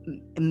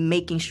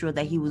making sure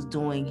that he was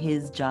doing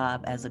his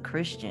job as a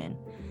Christian.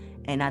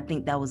 And I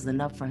think that was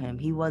enough for him.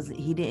 He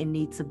didn't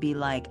need to be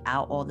like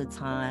out all the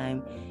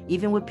time.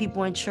 Even with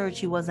people in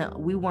church,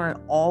 we weren't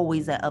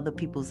always at other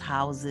people's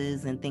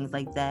houses and things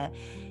like that.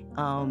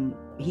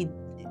 He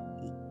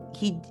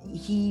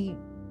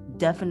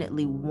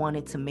definitely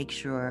wanted to make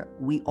sure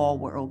we all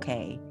were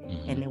okay.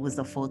 And it was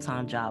a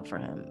full-time job for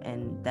him.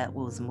 And that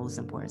was most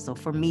important. So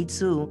for me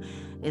too,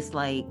 it's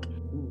like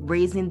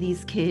raising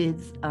these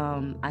kids,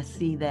 I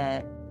see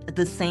that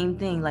the same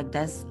thing, like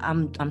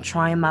I'm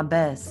trying my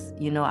best,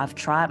 you know. I've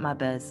tried my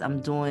best.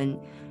 I'm trying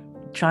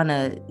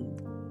to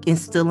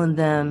instill in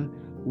them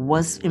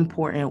what's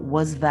important,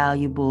 what's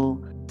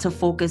valuable, to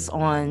focus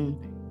on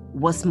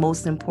what's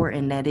most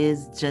important. That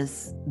is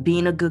just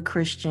being a good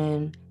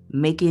Christian,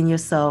 making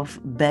yourself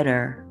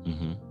better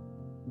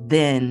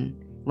than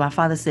my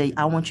father said,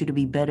 I want you to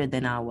be better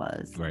than I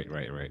was. Right.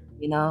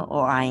 You know,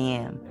 or I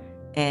am.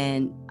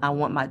 And I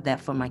want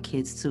that for my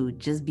kids too.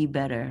 Just be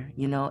better,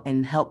 you know,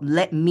 and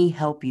let me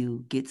help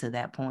you get to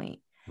that point.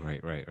 Right.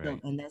 So,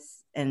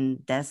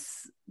 and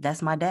that's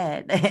my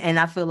dad. And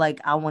I feel like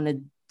I want to,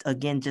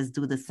 again, just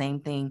do the same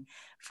thing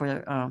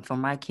for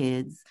my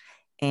kids.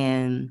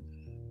 And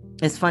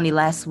it's funny,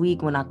 last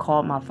week when I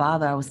called my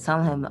father, I was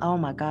telling him, oh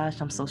my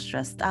gosh, I'm so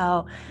stressed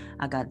out.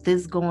 I got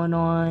this going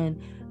on.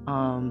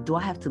 Do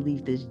I have to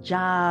leave this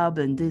job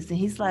and this? And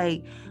he's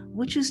like,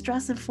 what you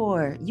stressing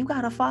for? You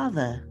got a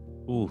father.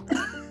 Ooh.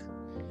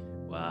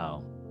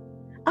 Wow.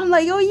 I'm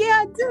like, oh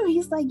yeah, I do.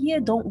 He's like, yeah,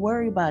 don't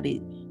worry about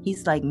it.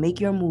 He's like, make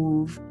your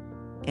move,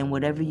 and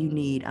whatever you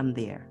need, I'm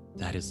there.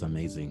 That is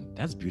amazing.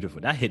 That's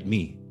beautiful. That hit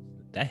me.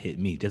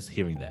 Just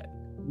hearing that.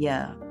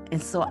 Yeah.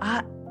 And so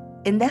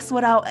that's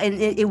what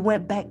it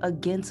went back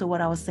again to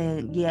what I was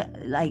saying. Yeah,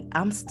 like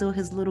I'm still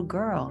his little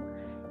girl.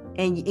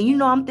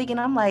 And I'm thinking,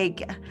 I'm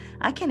like,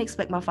 I can't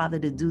expect my father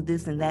to do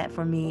this and that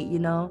for me,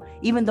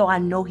 even though I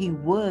know he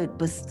would,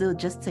 but still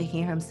just to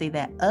hear him say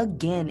that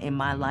again in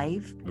my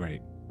life.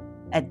 Right.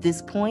 At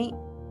this point,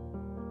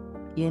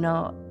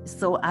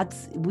 so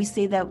we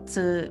say that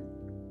to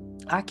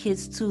our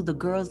kids too. The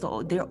girls,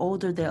 they're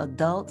older, they're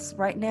adults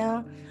right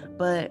now,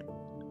 but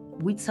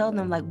we tell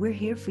them like, we're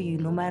here for you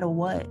no matter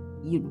what.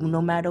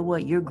 No matter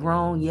what, you're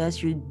grown.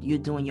 Yes, you're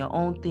doing your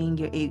own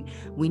thing.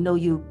 We know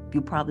you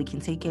probably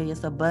can take care of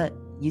yourself, but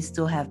you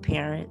still have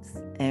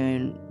parents,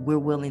 and we're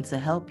willing to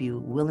help you,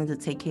 willing to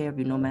take care of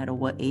you no matter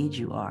what age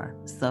you are.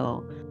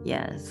 So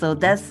yeah, so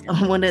that's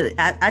one of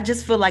I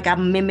just feel like I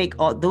mimic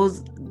all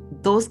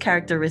those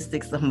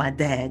characteristics of my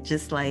dad,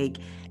 just like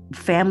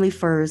family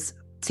first,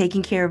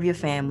 taking care of your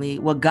family.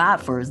 Well,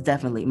 God first,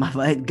 definitely.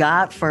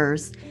 God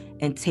first,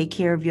 and take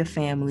care of your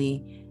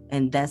family.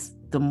 And that's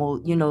the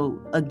most,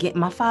 again,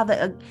 my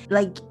father,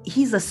 like,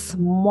 he's a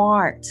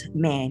smart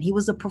man. He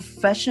was a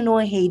professional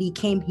in Haiti,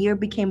 came here,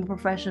 became a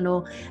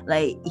professional.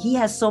 Like, he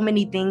has so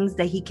many things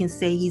that he can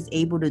say he's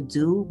able to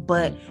do,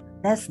 but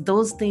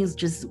those things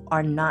just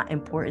are not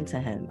important to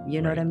him.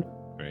 You know what I mean?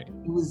 Right.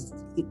 He was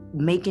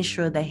making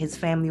sure that his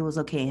family was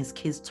okay and his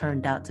kids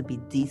turned out to be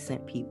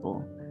decent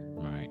people.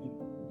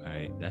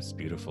 Right. That's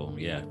beautiful.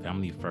 Yeah,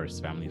 family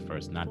first,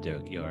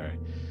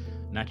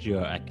 not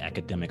your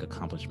academic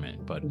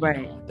accomplishment, but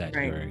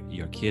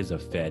your kids are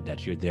fed,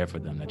 that you're there for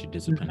them, that you're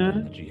disciplined,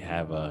 them, that you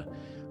have a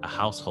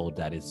household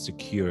that is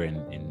secure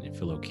and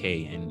feel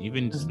okay. And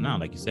even just now,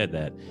 like you said,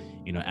 that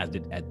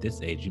at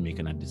this age, you're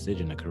making a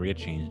decision, a career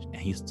change,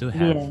 and you still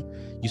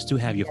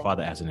have your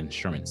father as an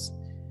insurance.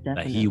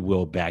 Definitely. That he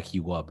will back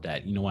you up,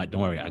 that, you know what,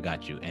 don't worry, I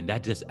got you. And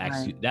that just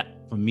asks you, that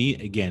for me,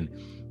 again,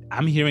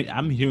 I'm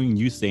hearing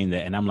you saying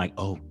that, and I'm like,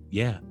 oh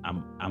yeah,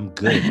 I'm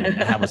good.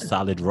 I have a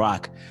solid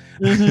rock.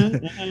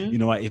 You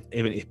know what,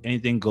 if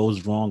anything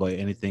goes wrong or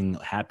anything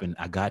happened,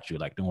 I got you.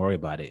 Like, don't worry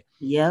about it.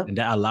 Yep. And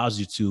that allows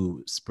you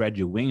to spread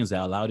your wings.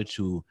 That allowed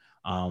you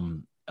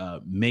to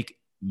make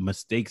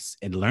mistakes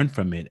and learn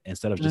from it,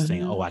 instead of just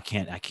saying, oh, I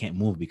can't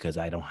move because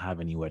I don't have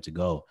anywhere to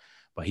go.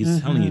 But he's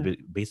telling you,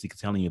 basically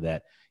telling you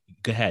that,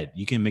 go ahead,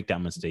 you can make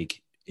that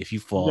mistake. If you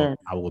fall,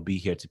 I will be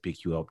here to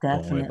pick you up.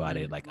 Definitely. Don't worry about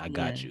it. Like, I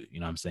got you. You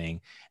know what I'm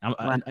saying?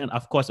 And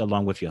of course,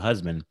 along with your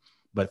husband.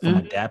 But from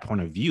a dad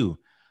point of view,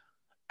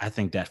 I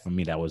think that for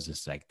me, that was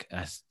just like,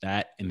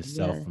 that in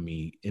itself, for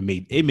me, it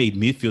made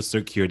me feel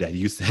secure that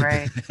you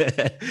said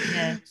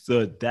that.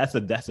 So that's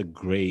a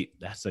great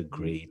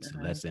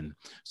lesson.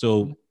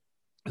 So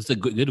it's a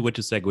good way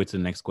to segue to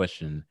the next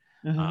question.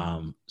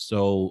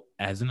 So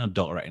as an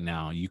adult right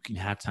now, you can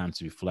have time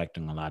to reflect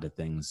on a lot of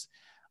things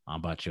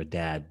about your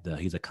dad,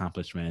 his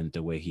accomplishment,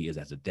 the way he is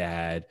as a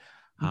dad,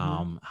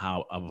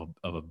 how of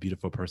a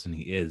beautiful person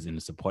he is, and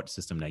the support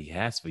system that he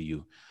has for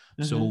you.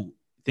 So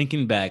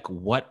thinking back,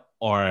 what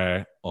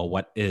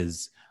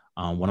is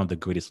one of the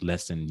greatest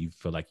lessons you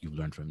feel like you've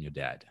learned from your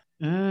dad?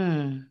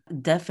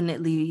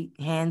 Definitely,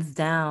 hands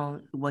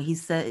down, what he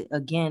said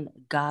again,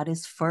 God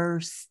is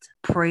first.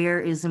 Prayer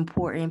is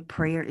important.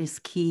 Prayer is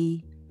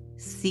key.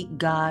 Seek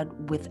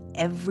God with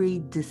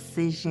every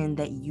decision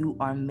that you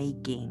are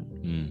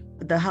making.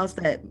 The house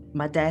that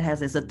my dad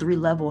has is a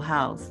 3-level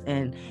house,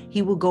 and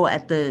he will go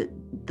at the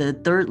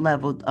third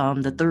level,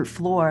 the third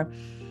floor,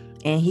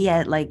 and he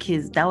had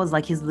that was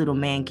like his little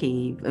man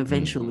cave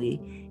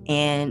eventually.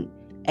 And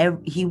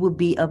he would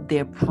be up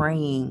there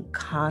praying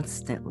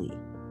constantly,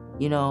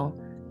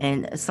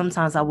 and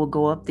sometimes I would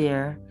go up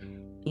there,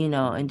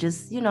 and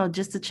just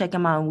to check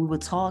him out, and we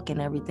would talk and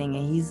everything.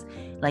 And he's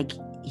like,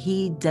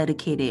 he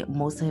dedicated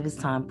most of his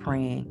time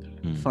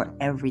praying for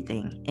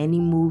everything. Any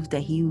move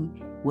that he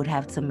would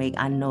have to make,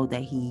 I know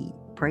that he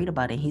prayed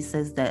about it. He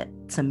says that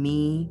to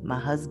me, my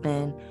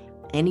husband,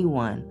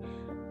 anyone,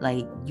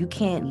 like, you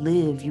can't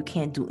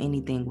do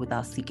anything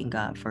without seeking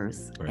God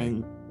first,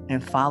 and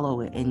follow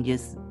it, and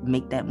just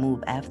make that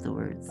move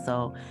afterwards.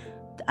 So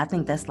I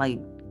think that's like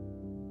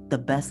the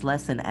best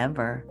lesson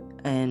ever.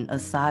 And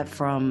aside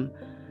from,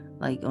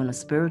 like, on a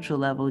spiritual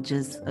level,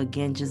 just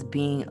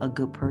being a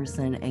good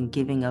person and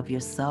giving of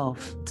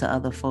yourself to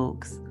other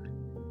folks,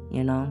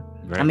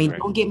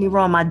 Don't get me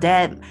wrong, my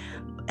dad,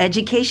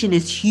 education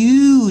is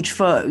huge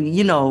for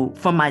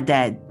my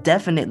dad.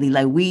 Definitely.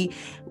 Like,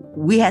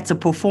 we had to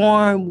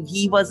perform.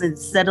 He wasn't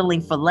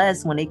settling for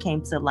less when it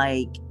came to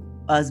like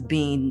us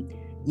being,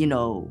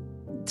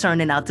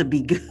 turning out to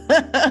be good,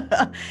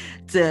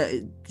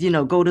 to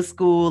go to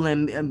school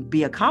and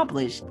be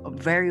accomplished.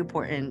 Very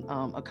important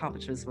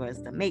accomplishments for us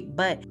to make.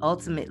 But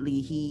ultimately,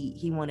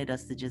 he wanted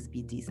us to just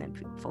be decent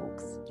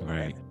folks.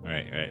 Right.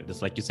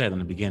 Just like you said in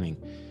the beginning,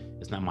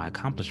 it's not my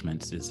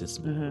accomplishments. It's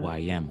just who I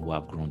am, who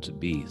I've grown to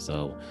be.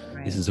 So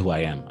this is who I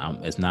am.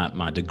 It's not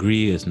my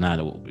degree. It's not,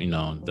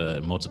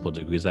 the multiple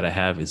degrees that I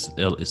have.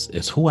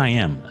 It's who I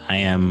am. I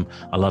am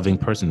a loving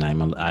person.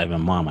 I'm a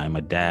mom. I'm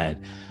a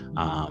dad.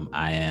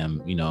 I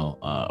am,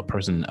 a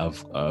person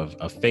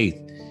of faith.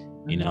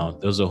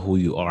 Those are who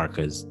you are.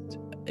 Because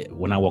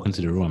when I walk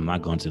into the room, I'm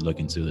not going to look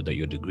into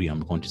your degree.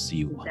 I'm going to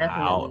see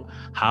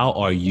how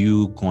are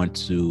you going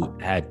to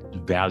add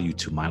value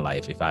to my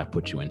life if I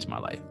put you into my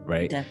life,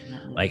 right?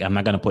 Definitely. Like, I'm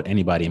not going to put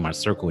anybody in my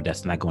circle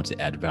that's not going to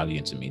add value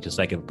into me. Just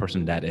like a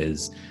person that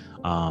is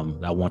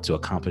that want to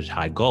accomplish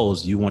high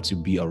goals, you want to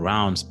be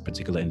around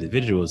particular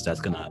individuals that's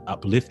going to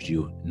uplift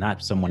you,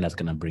 not someone that's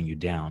going to bring you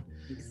down.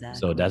 Exactly.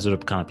 So that's the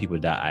kind of people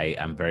that I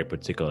am very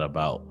particular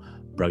about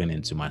bringing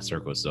into my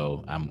circle.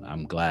 So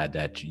I'm glad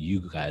that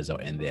you guys are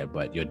in there.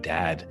 But your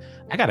dad,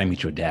 I gotta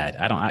meet your dad.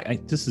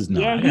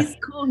 He's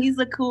cool. He's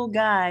a cool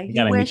guy.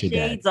 He wears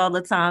shades all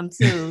the time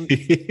too.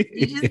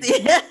 He's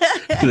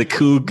a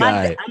cool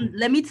guy.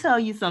 Let me tell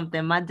you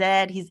something. My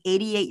dad, he's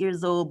 88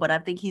 years old, but I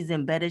think he's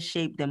in better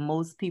shape than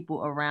most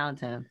people around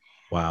him.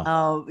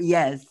 Wow.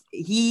 Yes,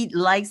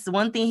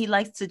 one thing he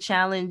likes to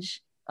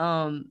challenge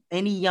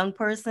any young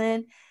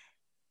person.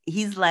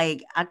 He's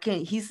like,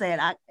 he said,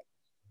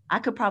 I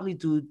could probably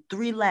do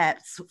 3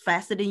 laps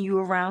faster than you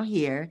around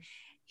here.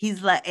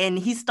 He's like, and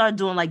he started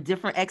doing like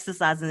different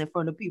exercises in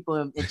front of people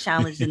and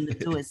challenging them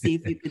to do it, see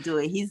if you could do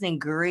it. He's in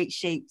great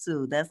shape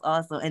too. That's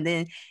awesome. And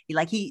then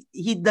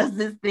he does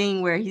this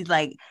thing where he's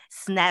like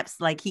snaps,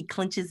 like he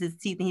clenches his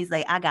teeth and he's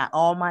like, I got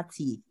all my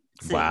teeth.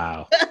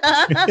 Wow.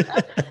 I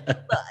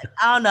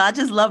don't know. I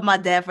just love my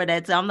dad for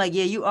that too. I'm like,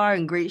 yeah, you are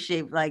in great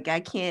shape. Like I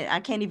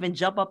can't even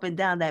jump up and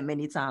down that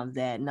many times,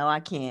 Dad. No,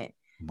 I can't.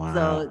 Wow.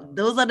 So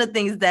those are the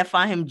things that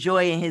find him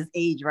joy in his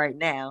age right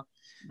now,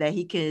 that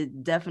he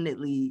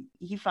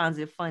finds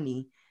it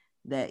funny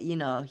that,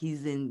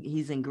 he's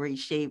in great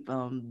shape,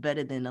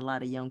 better than a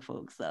lot of young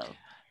folks. So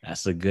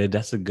that's a good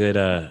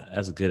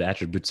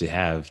attribute to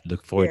have.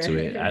 Look forward to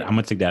it. I'm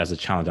gonna take that as a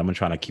challenge. I'm gonna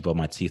try to keep up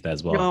my teeth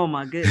as well. Oh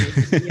my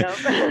goodness.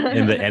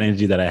 And the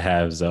energy that I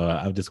have. So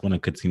I just want to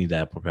continue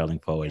that propelling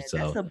forward. So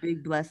that's a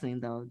big blessing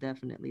though,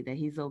 definitely, that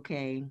he's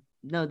okay.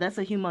 No, that's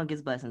a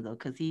humongous blessing though,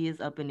 because he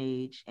is up in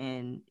age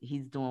and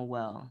he's doing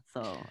well.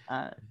 So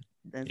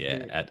that's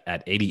good.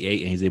 At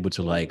 88 and he's able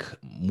to like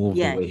move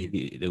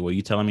the way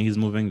you telling me he's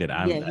moving,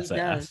 that's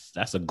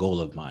a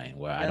goal of mine,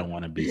 where I don't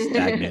want to be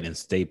stagnant and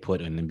stay put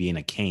and then be in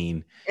a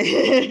cane.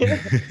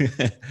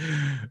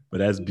 But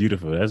that's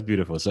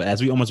beautiful. So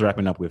as we almost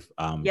wrapping up with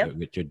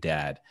your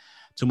dad,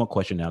 2 more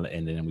questions now,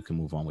 and then we can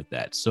move on with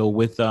that. So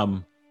with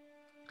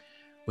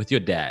your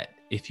dad,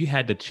 if you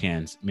had the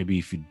chance, maybe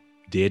if you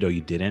did or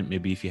you didn't,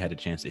 maybe if you had a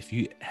chance, if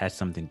you had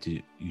something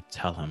you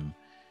tell him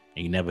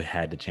and you never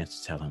had the chance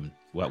to tell him,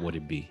 what would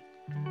it be?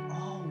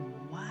 Oh,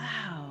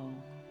 wow.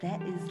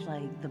 That is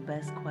like the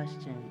best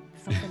question.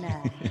 Something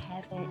that I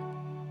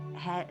haven't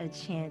had a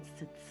chance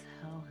to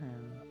tell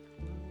him.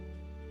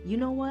 You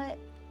know what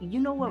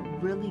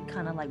really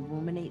kind of like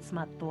ruminates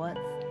my thoughts?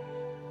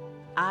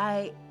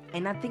 I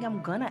think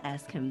I'm gonna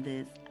ask him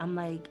this. I'm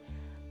like,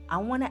 I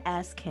want to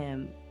ask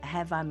him,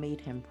 have I made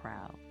him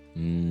proud?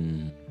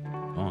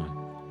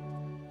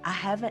 I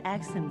haven't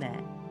asked him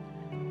that.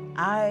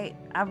 I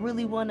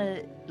really want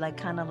to like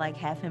kind of like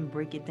have him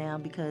break it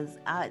down, because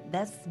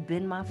that's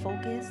been my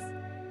focus,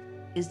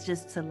 is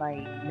just to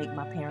like make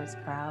my parents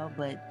proud.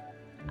 But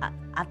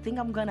I think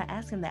I'm gonna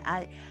ask him that.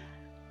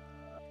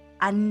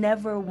 I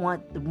never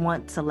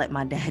want to let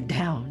my dad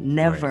down.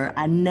 Never. Right.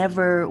 I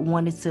never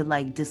wanted to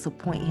like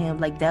disappoint him.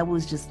 Like that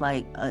was just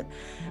like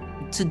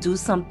to do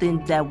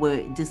something that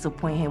would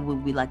disappoint him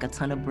would be like a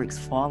ton of bricks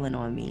falling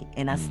on me.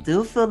 And I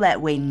still feel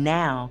that way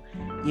now.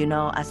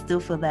 I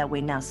still feel that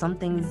way now. Some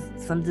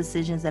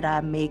decisions that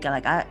I make,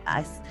 like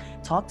I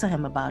talk to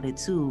him about it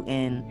too.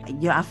 And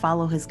I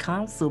follow his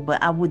counsel,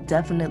 but I would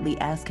definitely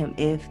ask him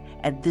if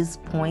at this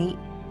point,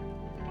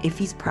 if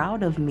he's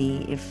proud of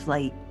me, if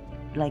like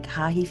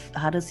how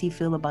does he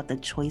feel about the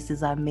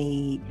choices I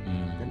made,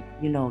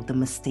 the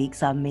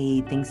mistakes I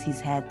made, things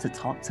he's had to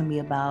talk to me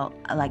about.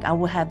 Like I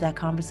will have that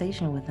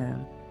conversation with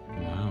him.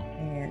 Wow.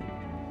 And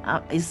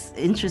it's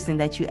interesting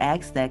that you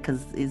asked that,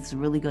 because it's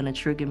really going to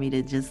trigger me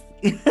to just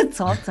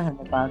talk to him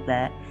about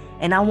that.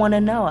 And I want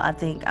to know. I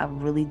think I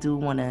really do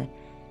want to.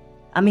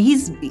 I mean,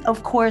 he's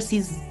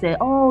said,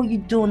 "Oh, you're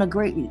doing a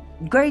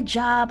great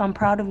job. I'm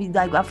proud of you."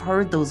 Like I've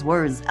heard those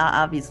words,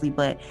 obviously,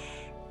 but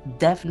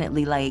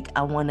definitely, like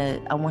I want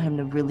him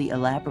to really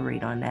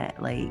elaborate on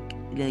that. Like,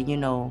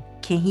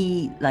 can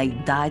he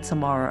like die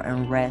tomorrow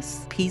and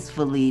rest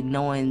peacefully,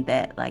 knowing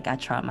that like I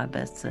tried my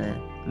best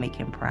to make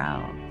him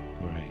proud.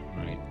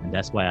 Right. And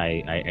that's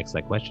why I asked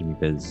that question,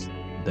 because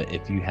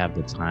if you have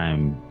the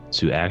time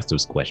to ask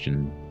these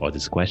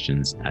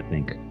questions, I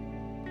think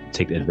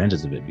take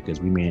advantage of it, because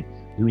we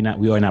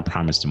are not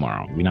promised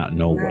tomorrow. We not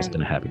know what's going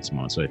to happen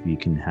tomorrow. So if you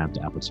can have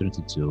the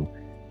opportunity to,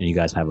 and you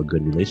guys have a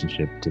good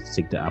relationship, to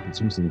take the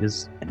opportunity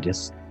and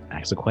just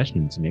ask the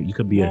questions. Maybe you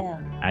could be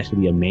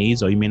actually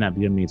amazed, or you may not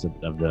be amazed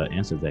of the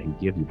answers that he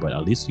gives you, but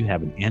at least you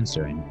have an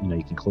answer, and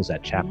you can close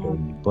that chapter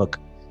in your book,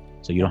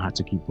 so you don't have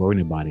to keep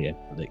worrying about it.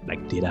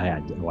 Like did I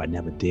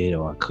never did,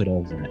 or I could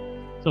have.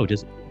 So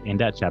just in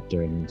that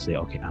chapter and say,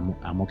 okay,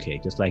 I'm okay.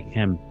 Just like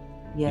him,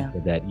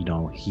 that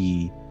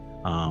he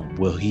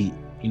will he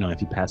if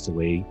he passed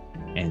away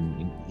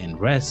and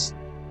rest,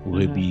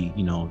 will it be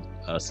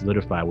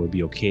solidified, will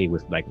be okay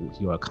with like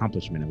your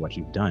accomplishment and what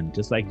you've done.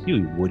 Just like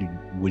you,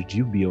 would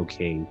you be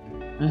okay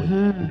with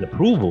his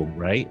approval,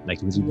 right?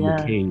 Like would you be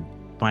okay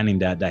finding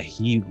that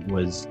he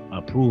was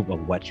approve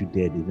of what you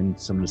did, even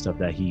some of the stuff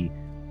that he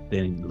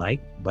didn't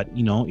like, but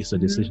it's a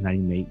decision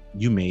that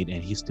you made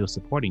and he's still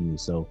supporting you.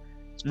 So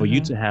for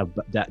you to have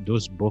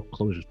those both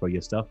closures for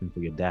yourself and for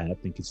your dad, I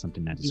think it's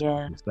something that is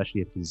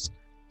especially if he's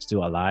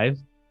still alive,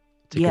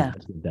 take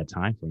that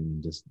time for him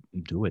and just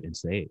do it and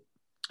say it.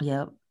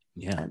 Yeah,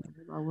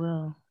 I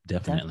will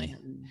definitely.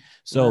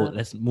 So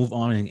let's move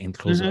on and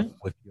close up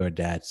with your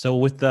dad. So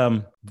with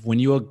when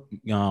you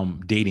were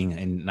dating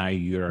and now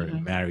you're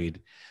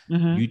married,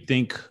 you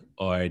think,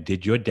 or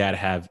did your dad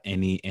have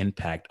any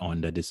impact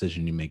on the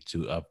decision you make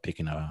to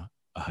picking a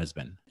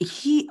husband?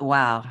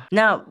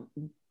 Now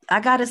I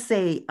gotta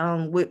say,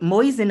 with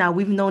Moise and I,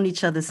 we've known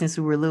each other since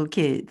we were little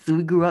kids.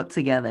 We grew up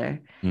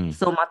together.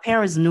 So my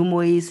parents knew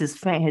Moise, his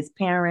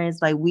parents,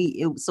 like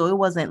so it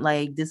wasn't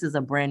like this is a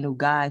brand new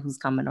guy who's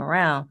coming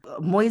around.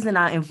 Moise and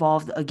I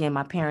involved, again,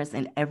 my parents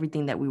in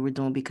everything that we were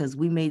doing, because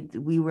we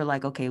were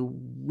like, okay,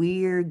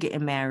 we're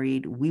getting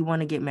married. We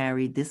want to get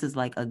married. This is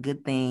like a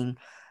good thing.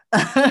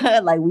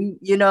 Like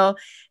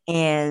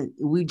and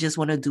we just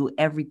want to do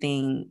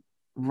everything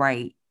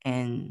right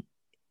and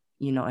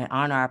and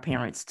honor our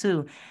parents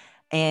too.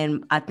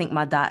 And I think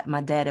my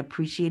dad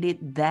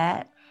appreciated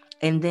that.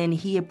 And then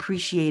he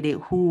appreciated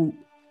who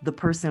the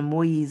person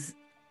Moise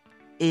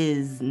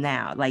is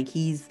now. Like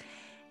he's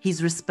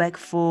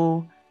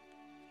respectful,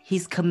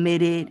 he's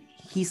committed.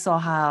 He saw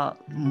how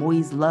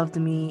Moise loved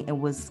me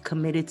and was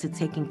committed to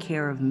taking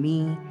care of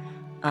me.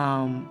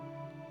 And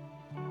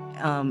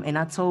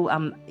I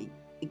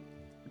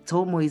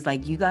told Moise,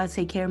 like, you gotta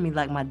take care of me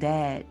like my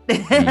dad.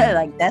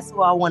 Like that's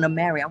who I want to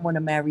marry. I want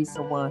to marry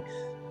someone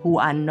who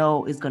I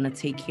know is gonna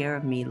take care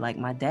of me like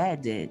my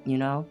dad did,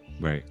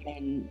 Right.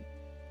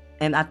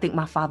 And I think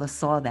my father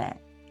saw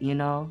that,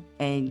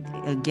 and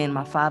again,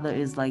 my father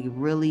is like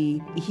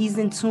he's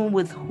in tune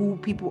with who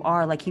people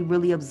are. Like he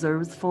really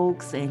observes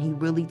folks and he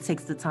really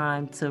takes the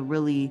time to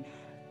really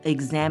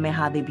examine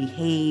how they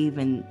behave,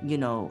 and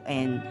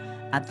and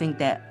I think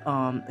that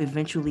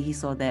eventually he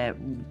saw that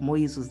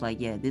Moise was like,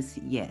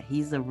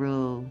 he's a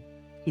real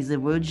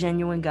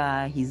genuine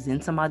guy. He's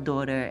into my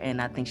daughter, and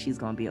I think she's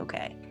gonna be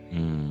okay.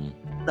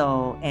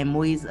 So, and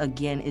Moise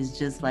again is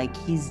just like,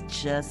 he's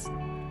just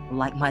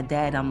like my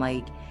dad. I'm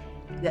like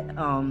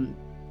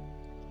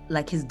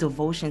his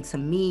devotion to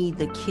me,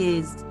 the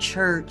kids,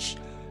 church,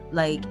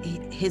 like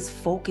his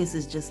focus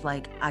is just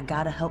like, I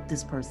gotta help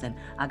this person.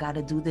 I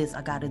gotta do this.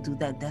 I gotta do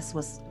that. That's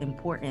what's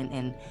important.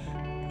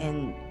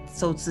 And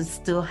so to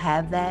still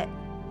have that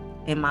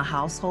in my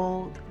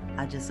household,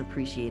 I just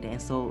appreciate it.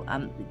 And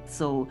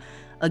so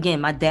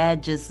again, my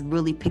dad just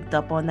really picked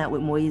up on that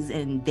with Moise,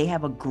 and they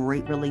have a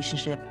great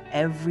relationship.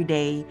 Every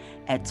day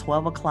at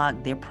 12 o'clock,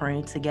 they're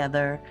praying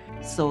together.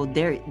 So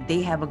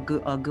they have a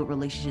good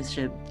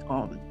relationship,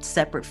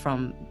 separate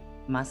from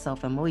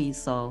myself and Moise.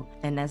 So,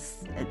 and I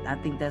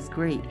think that's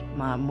great.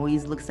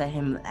 Moise looks at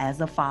him as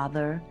a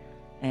father,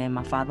 and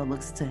my father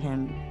looks to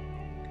him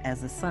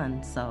as a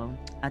son. So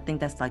I think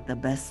that's like the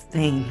best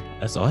thing.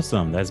 That's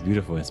awesome. That's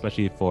beautiful,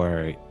 especially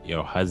for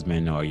your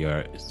husband or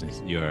your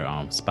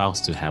spouse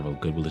to have a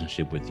good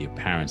relationship with your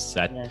parents.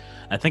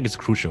 I think it's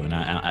crucial, and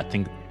I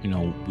think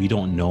we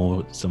don't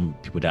know some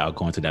people that are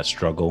going through that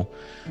struggle,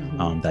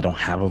 that don't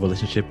have a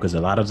relationship, because a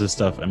lot of this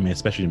stuff, I mean,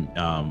 especially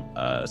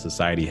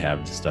society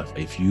have this stuff.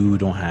 If you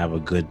don't have a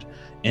good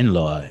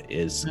in-law,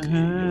 your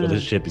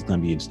relationship is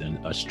going to be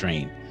a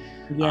strain.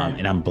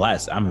 And I'm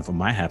blessed. I mean, from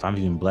my half, I'm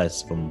even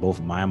blessed from both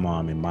my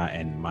mom and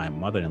my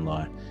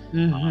mother-in-law,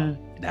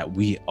 that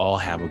we all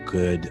have a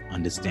good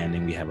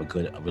understanding. We have a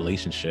good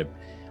relationship.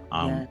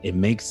 It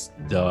makes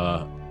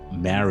the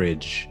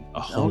marriage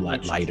a whole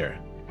lot lighter.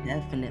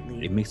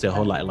 Definitely. It makes it a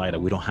whole lot lighter.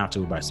 We don't have to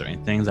worry about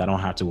certain things. I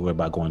don't have to worry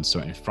about going to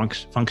certain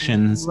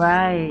functions.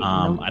 Right.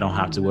 I don't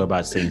have to worry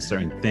about saying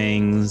certain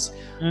things.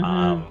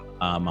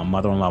 My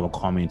mother-in-law will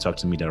call me and talk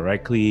to me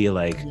directly.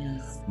 Like,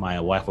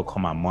 my wife will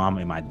call my mom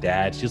and my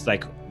dad. She's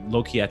like,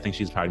 low-key, I think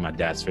she's probably my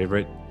dad's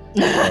favorite.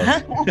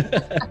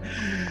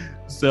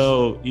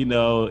 So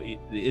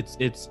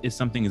it's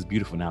something is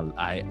beautiful. Now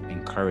I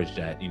encourage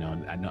that.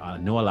 I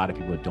know a lot of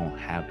people don't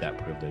have that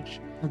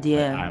privilege.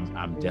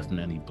 I'm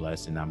definitely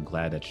blessed, and I'm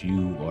glad that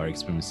you are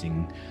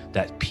experiencing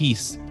that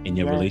peace in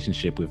your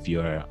relationship with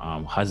your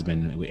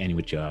husband and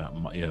with your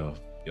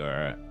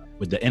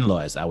with the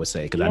in-laws, I would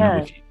say, because I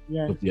know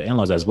with your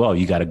in-laws as well,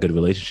 you got a good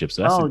relationship.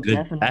 So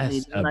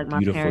that's a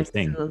beautiful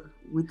thing.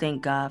 We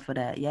thank God for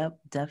that. Yep,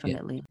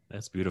 definitely. Yeah,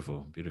 that's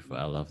beautiful. Beautiful.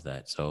 I love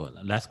that. So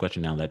last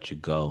question, I'll let you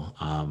go.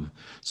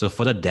 So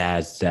for the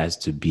dads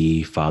to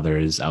be,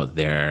 fathers out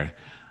there,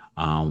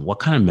 what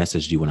kind of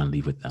message do you want to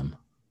leave with them?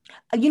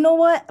 You know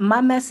what?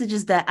 My message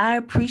is that I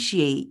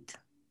appreciate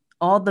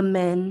all the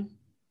men,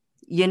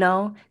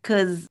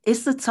 because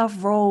it's a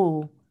tough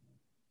role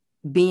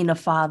being a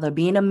father,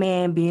 being a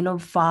man, being a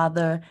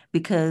father,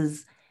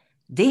 because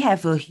they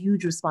have a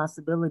huge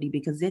responsibility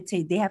because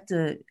they have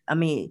to, I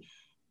mean,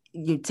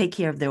 you take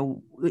care of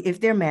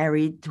if they're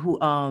married,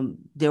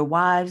 their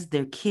wives,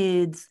 their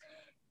kids,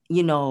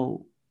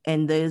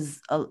 and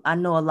I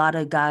know a lot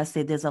of guys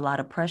say there's a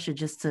lot of pressure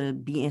just to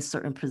be in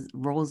certain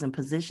roles and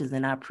positions.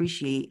 And I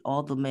appreciate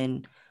all the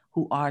men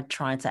who are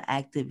trying to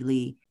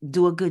actively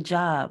do a good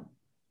job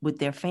with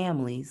their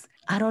families.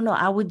 I don't know.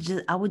 I would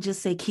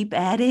just say, keep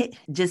at it.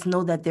 Just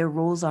know that their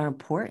roles are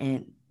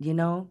important,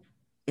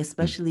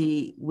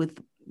 especially with,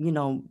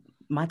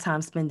 my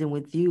time spending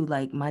with you.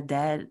 Like my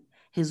dad,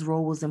 his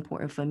role was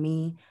important for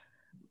me.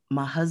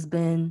 My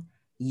husband,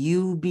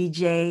 you,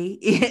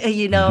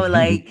 BJ,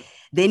 like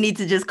they need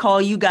to just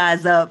call you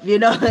guys up,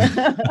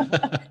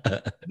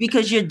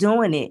 because you're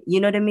doing it. You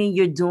know what I mean?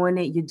 You're doing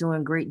it. You're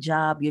doing a great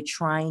job. You're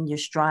trying, you're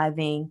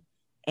striving.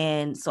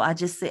 And so I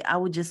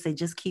would just say,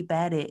 just keep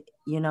at it,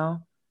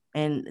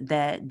 and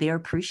that they're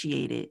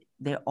appreciated.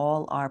 They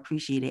all are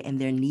appreciated and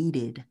they're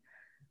needed.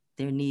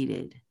 They're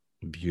needed.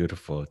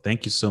 Beautiful.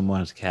 Thank you so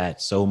much,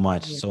 Kat. So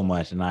much.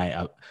 And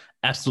I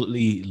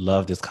absolutely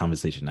love this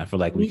conversation. I feel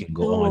like we can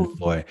go on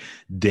for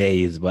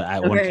days, but I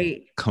want to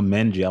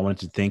commend you. I wanted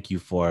to thank you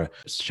for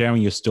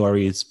sharing your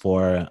stories,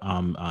 for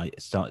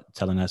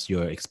telling us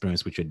your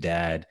experience with your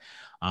dad.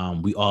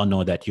 We all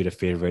know that you're the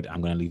favorite.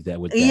 I'm going to leave that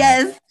with that.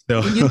 Yes.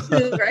 So, you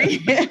too, right?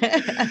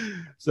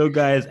 So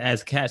guys,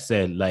 as Kat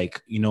said,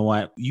 like, you know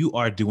what? You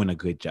are doing a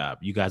good job.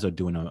 You guys are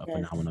doing a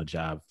phenomenal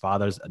job.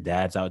 Fathers,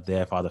 dads out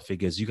there, father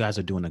figures, you guys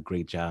are doing a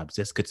great job.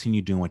 Just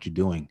continue doing what you're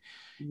doing.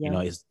 Yep.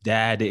 It's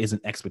there is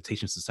an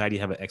expectation. Society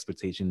have an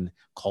expectation.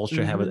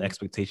 Culture have an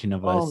expectation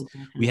of us.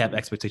 We have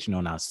expectation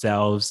on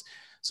ourselves.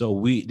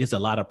 So there's a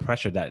lot of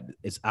pressure that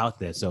is out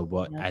there. So,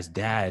 but as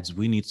dads,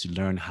 we need to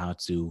learn how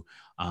to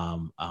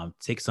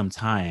take some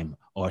time,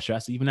 or should I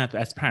say, even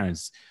as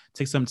parents,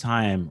 take some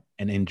time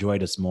and enjoy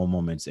the small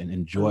moments and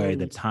enjoy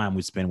the time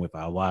we spend with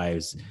our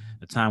wives,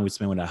 the time we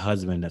spend with our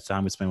husband, the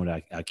time we spend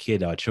with our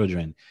kid, our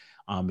children.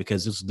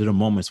 Because those little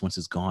moments, once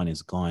it's gone,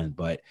 it's gone.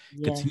 But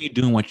continue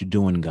doing what you're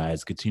doing,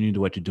 guys. Continue to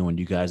do what you're doing.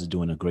 You guys are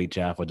doing a great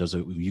job. For those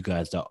of you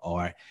guys that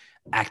are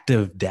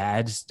active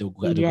dads,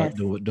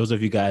 those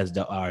of you guys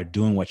that are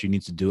doing what you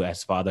need to do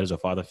as fathers or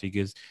father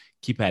figures,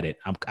 keep at it.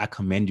 I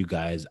commend you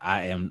guys.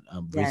 I am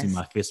raising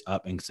my fist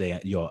up and saying,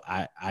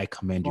 I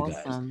commend you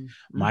guys.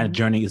 My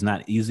journey is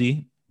not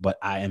easy, but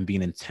I am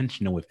being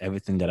intentional with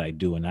everything that I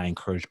do. And I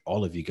encourage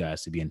all of you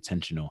guys to be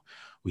intentional.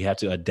 We have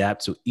to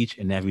adapt to each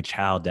and every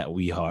child that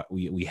we have.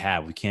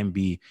 We can't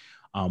be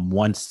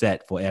one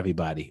set for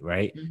everybody,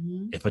 right?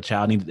 If a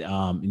child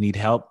need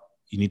help,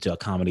 you need to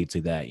accommodate to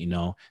that,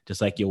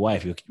 just like your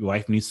wife. Your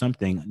wife needs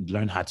something,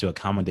 learn how to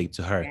accommodate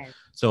to her. Yes.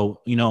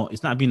 So,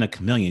 it's not being a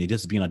chameleon. It's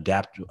just being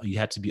adaptable. You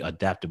have to be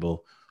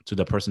adaptable to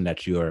the person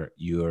that you're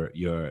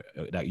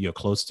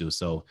close to.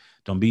 So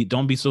don't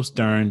be so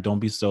stern. Don't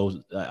be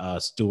so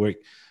stoic.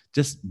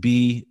 Just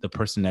be the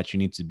person that you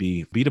need to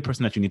be. Be the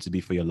person that you need to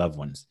be for your loved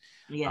ones.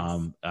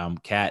 Yes.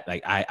 Kat,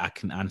 like I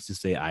can honestly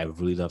say I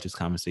really love this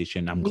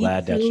conversation. I'm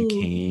glad that you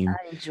came. I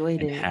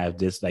enjoyed it. Have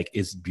this, like,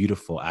 it's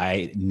beautiful.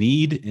 I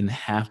need and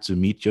have to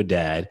meet your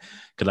dad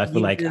because I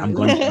feel like I'm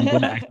going to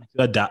ask you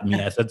to adopt me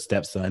as a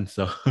stepson.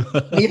 So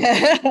because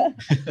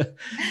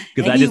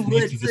I just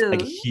need to just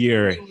like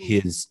hear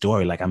his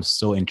story. Like I'm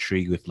so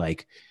intrigued with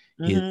like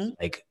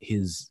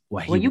his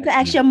well, you can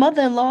ask your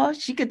mother-in-law.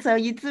 She could tell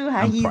you too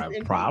how he's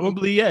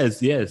probably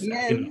yes.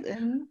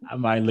 I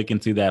might look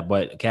into that.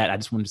 But Kat, I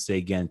just want to say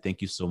again,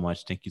 thank you so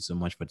much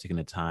for taking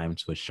the time,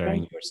 for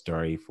sharing your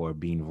story, for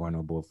being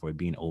vulnerable, for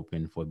being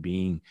open, for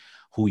being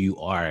who you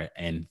are,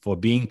 and for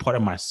being part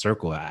of my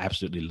circle. I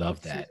absolutely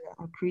love that.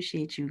 I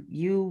appreciate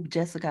you,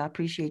 Jessica. I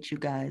appreciate you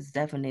guys.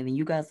 Definitely,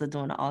 you guys are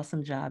doing an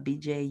awesome job.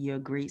 BJ,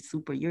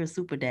 you're a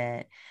super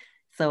dad.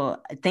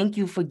 So thank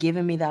you for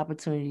giving me the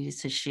opportunity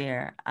to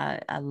share.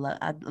 I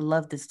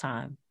love this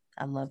time.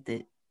 I loved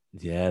it.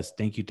 Yes,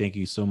 thank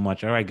you so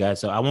much. All right, guys.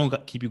 So I won't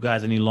keep you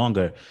guys any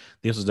longer.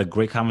 This was a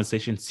great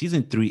conversation.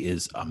 Season 3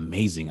 is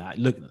amazing.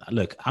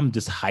 Look, I'm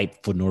just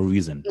hyped for no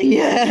reason.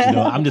 Yeah.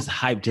 I'm just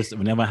hyped just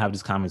whenever I have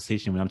this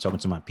conversation when I'm talking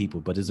to my people.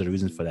 But there's a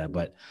reason for that.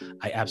 But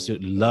I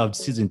absolutely loved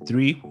season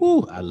 3.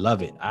 Whoo, I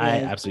love it. I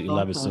absolutely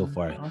love it so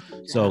far.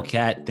 So,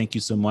 Kat, thank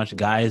you so much,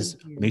 guys.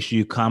 Make sure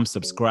you come,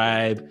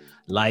 subscribe,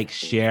 like,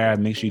 share.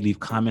 Make sure you leave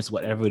comments,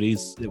 whatever it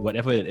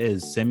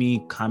is. Send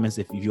me comments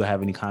if you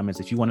have any comments.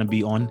 If you want to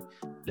be on,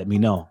 let me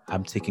know.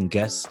 I'm taking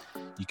guests.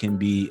 You can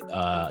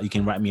you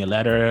can write me a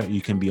letter.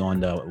 You can be on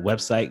the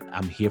website.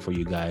 I'm here for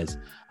you guys.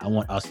 I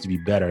want us to be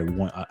better.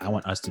 I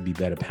want us to be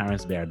better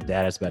parents, better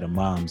dads, better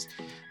moms,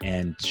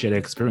 and share the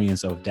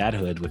experience of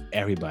dadhood with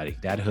everybody.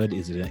 Dadhood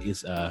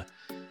is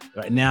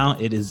right now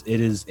it is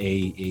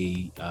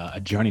a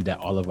journey that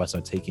all of us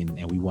are taking,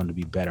 and we want to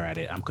be better at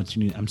it.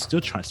 I'm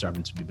still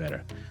starting to be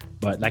better,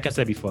 but like I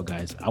said before,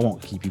 guys, I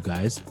won't keep you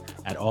guys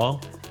at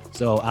all,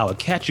 so I will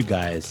catch you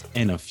guys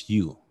in a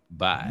few.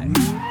 Bye.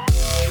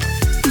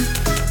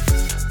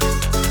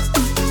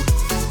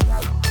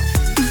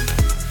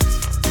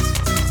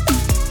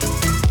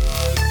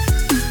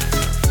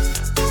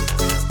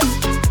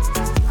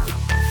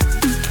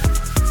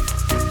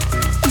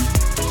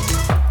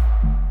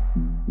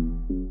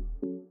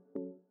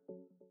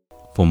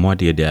 For more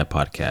Dear Dad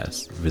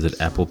podcasts, visit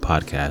Apple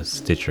Podcasts,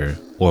 Stitcher,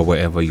 or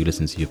wherever you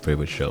listen to your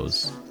favorite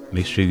shows.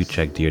 Make sure you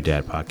check Dear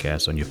Dad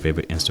Podcast on your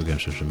favorite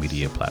Instagram social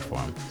media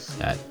platform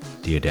at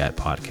Dear Dad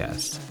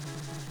Podcast.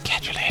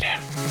 Catch you later.